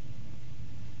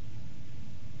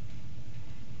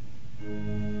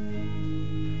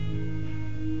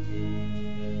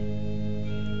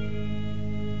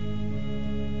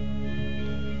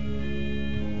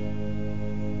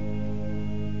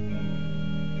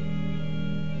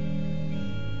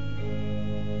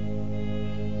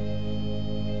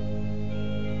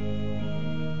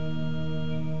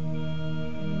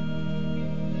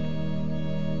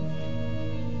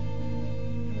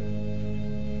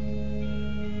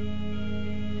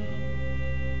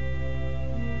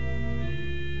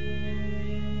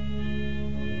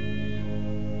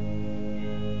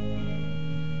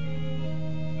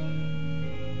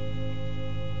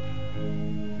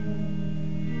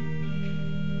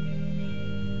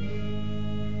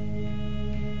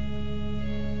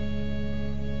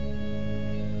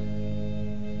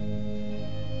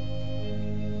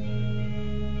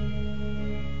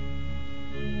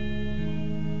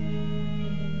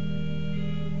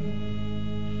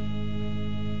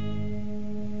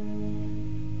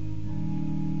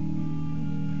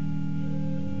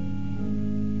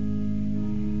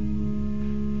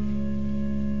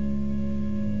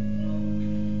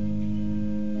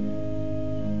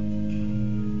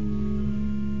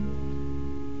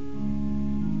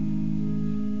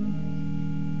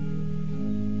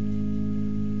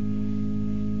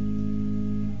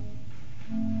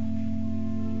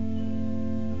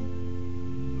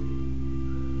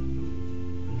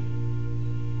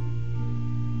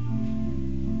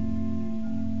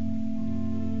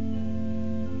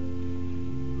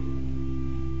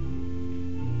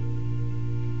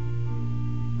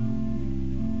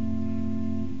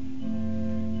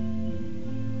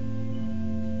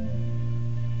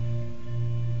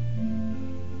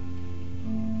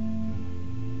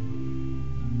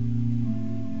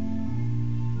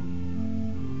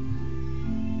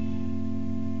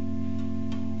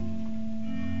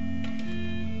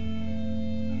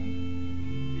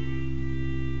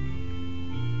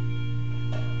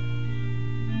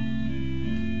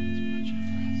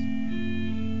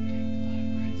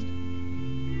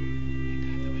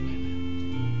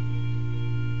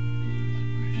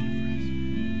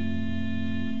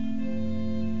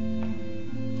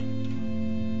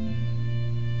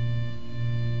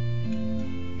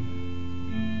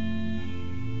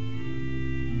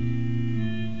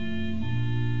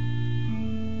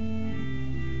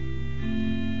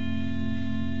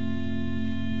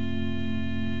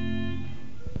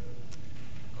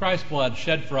 Christ's blood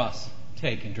shed for us.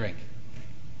 Take and drink.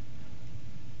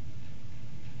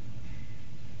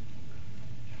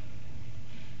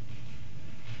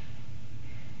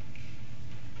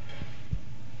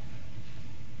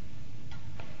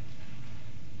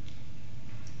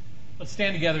 Let's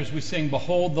stand together as we sing,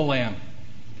 Behold the Lamb.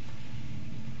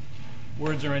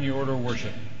 Words are in your order of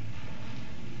worship.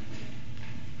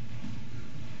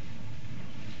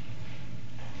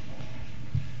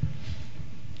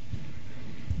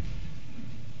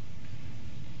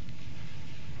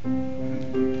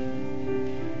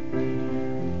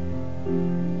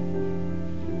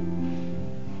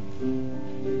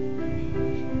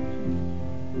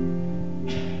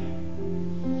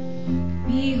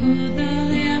 Behold the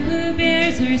Lamb who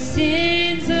bears our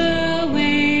sins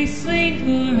away, slain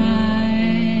for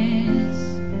us.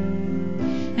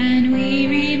 And we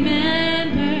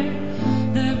remember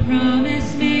the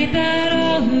promise made that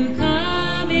all who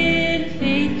come in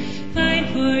faith find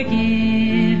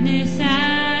forgiveness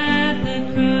at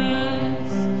the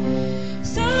cross.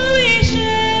 So we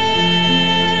share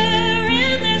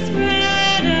in this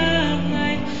bread of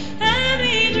life, and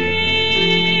we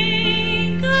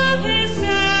drink of His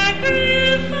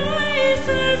sacrifice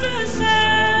as a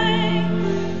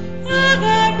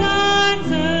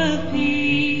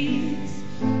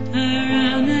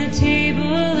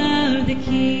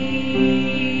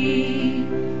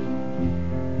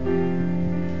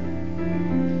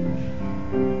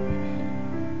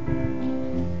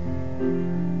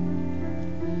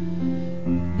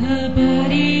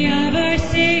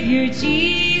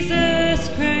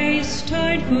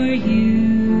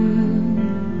you.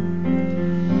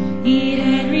 Eat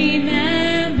and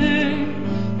remember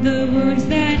the wounds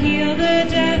that heal, the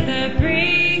death that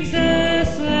brings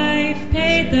us life,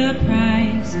 paid the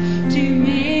price to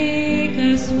make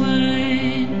us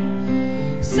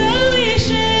one. So we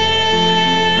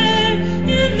share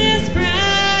in this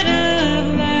bread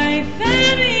of life,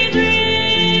 and we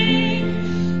drink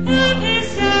of his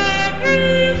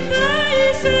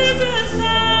sacrifice as a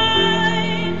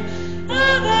sign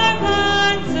of our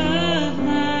bonds of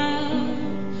love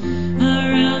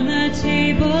around the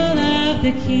table of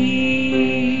the King.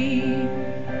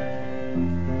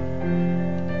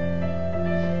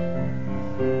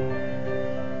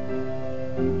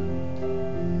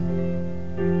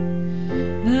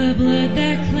 The blood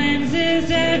that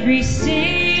cleanses every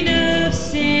stain of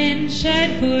sin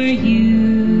shed for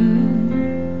you.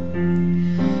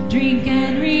 Drink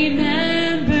and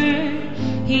remember,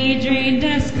 he drained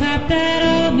us cup that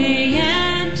all may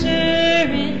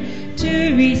enter in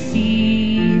to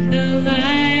receive the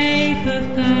life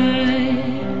of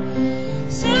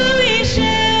God. So we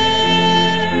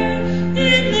share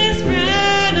in this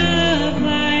bread of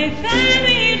life, and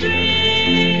we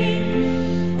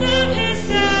drink of his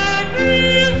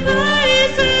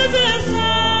sacrifice as a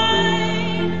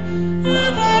sign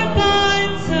of our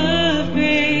bonds of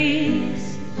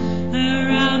grace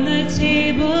around the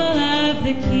table of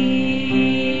the King.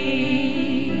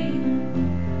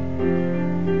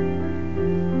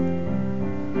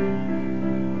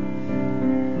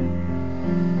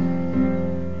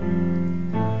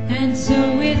 And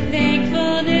so with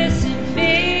thankfulness and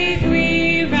faith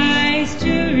we rise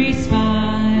to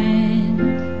respond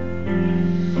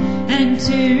and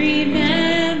to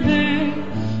remember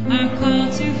our call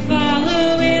to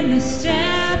follow in the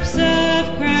steps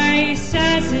of Christ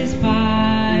as his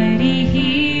body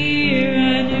here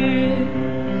on earth.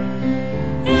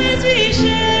 As we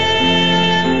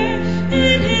share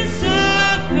in his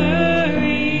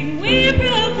suffering, we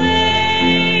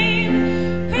proclaim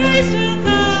Christ will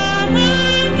come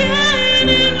again,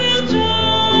 and we'll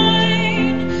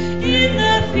join in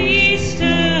the feast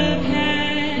of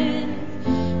heaven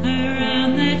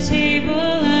around the table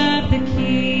of the King.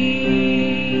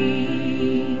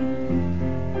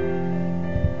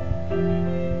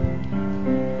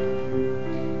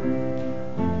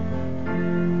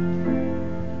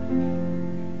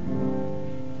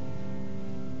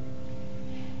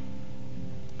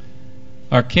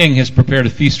 Our King has prepared a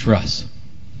feast for us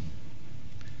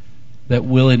that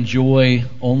we'll enjoy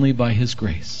only by his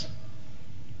grace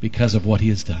because of what he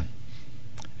has done.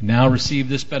 Now receive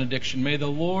this benediction. May the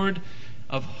Lord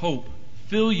of hope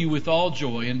fill you with all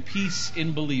joy and peace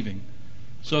in believing,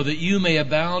 so that you may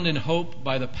abound in hope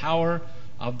by the power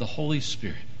of the Holy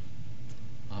Spirit.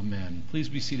 Amen. Please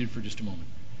be seated for just a moment.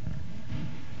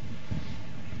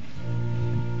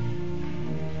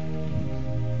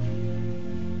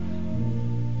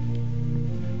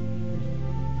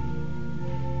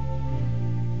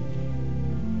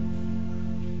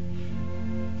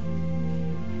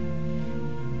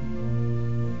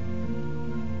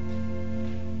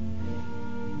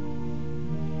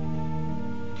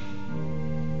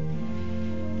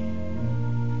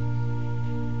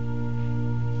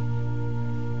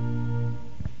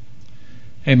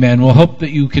 Amen. We'll hope that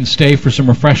you can stay for some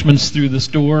refreshments through this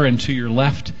door and to your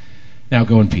left. Now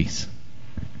go in peace.